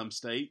voting in some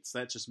states.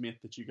 That just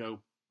meant that you go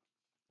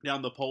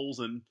down the polls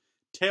and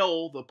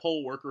tell the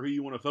poll worker who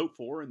you want to vote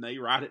for, and they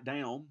write it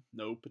down.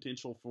 No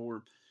potential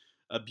for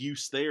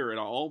abuse there at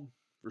all,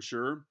 for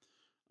sure.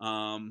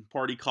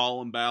 Party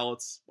call-in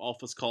ballots,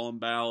 office call-in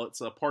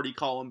ballots. A party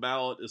call-in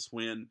ballot is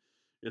when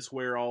It's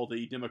where all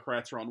the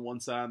Democrats are on one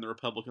side and the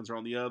Republicans are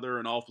on the other,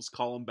 and office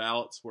call-in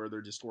ballots where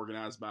they're just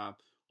organized by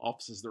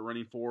offices they're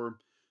running for.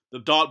 The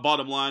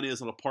bottom line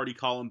is, on a party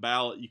call-in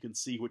ballot, you can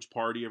see which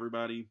party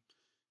everybody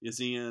is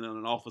in. On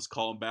an office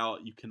call-in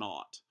ballot, you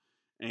cannot.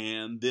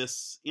 And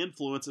this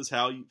influences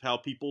how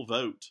people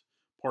vote.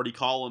 Party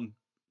call-in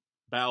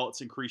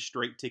ballots increase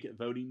straight ticket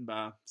voting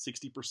by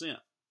 60%.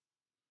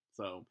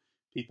 So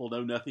people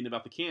know nothing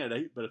about the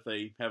candidate, but if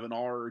they have an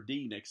R or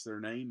D next to their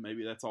name,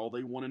 maybe that's all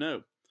they want to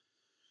know.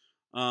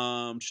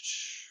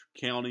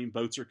 Counting,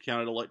 votes are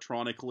counted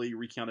electronically,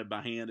 recounted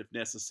by hand if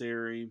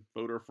necessary.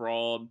 Voter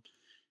fraud,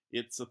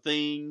 it's a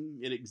thing.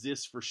 It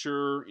exists for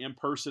sure.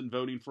 In-person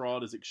voting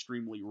fraud is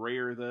extremely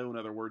rare, though. In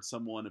other words,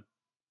 someone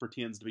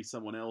pretends to be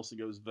someone else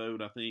and goes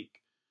vote. I think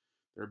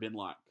there have been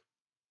like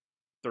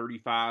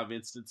 35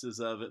 instances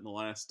of it in the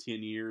last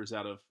 10 years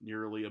out of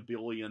nearly 1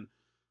 billion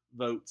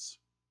votes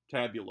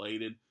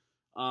tabulated.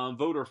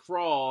 Voter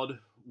fraud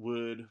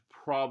would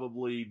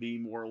probably be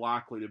more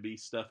likely to be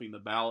stuffing the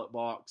ballot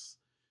box,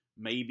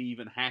 maybe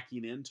even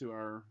hacking into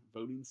our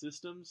voting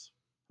systems.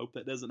 Hope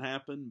that doesn't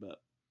happen, but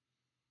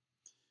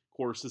of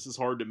course this is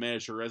hard to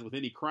measure. As with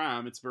any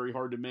crime, it's very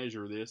hard to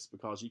measure this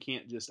because you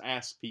can't just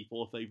ask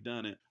people if they've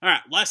done it. All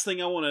right, last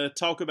thing I want to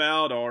talk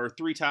about are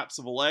 3 types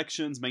of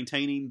elections: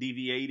 maintaining,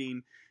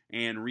 deviating,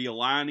 and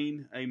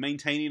realigning. A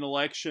maintaining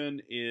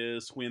election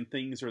is when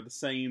things are the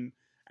same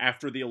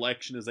after the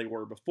election as they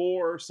were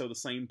before, so the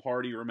same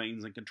party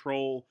remains in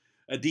control.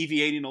 A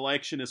deviating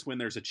election is when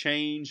there's a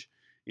change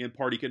in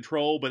party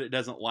control, but it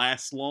doesn't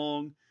last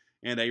long.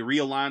 And a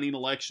realigning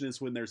election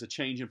is when there's a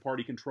change in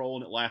party control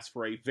and it lasts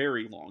for a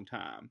very long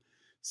time.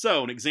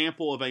 So an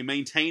example of a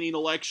maintaining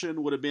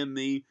election would have been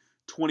the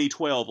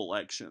 2012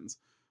 elections,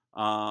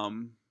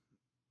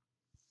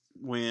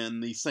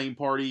 when the same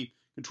party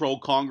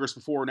controlled Congress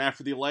before and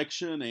after the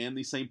election, and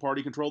the same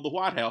party controlled the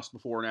White House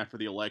before and after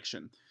the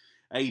election.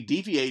 A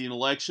deviating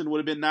election would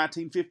have been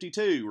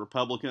 1952.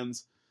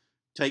 Republicans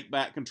take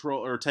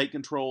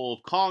control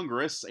of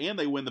Congress, and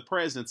they win the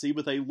presidency,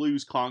 but they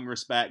lose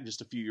Congress back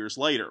just a few years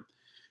later.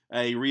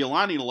 A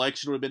realigning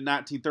election would have been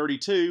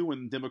 1932,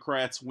 when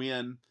Democrats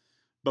win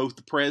both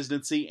the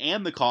presidency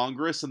and the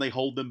Congress, and they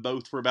hold them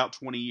both for about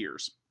 20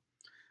 years.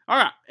 All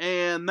right,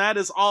 and that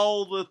is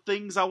all the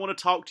things I want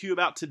to talk to you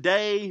about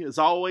today. As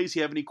always, if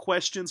you have any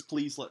questions,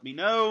 please let me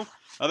know.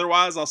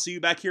 Otherwise, I'll see you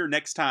back here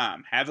next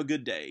time. Have a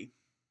good day.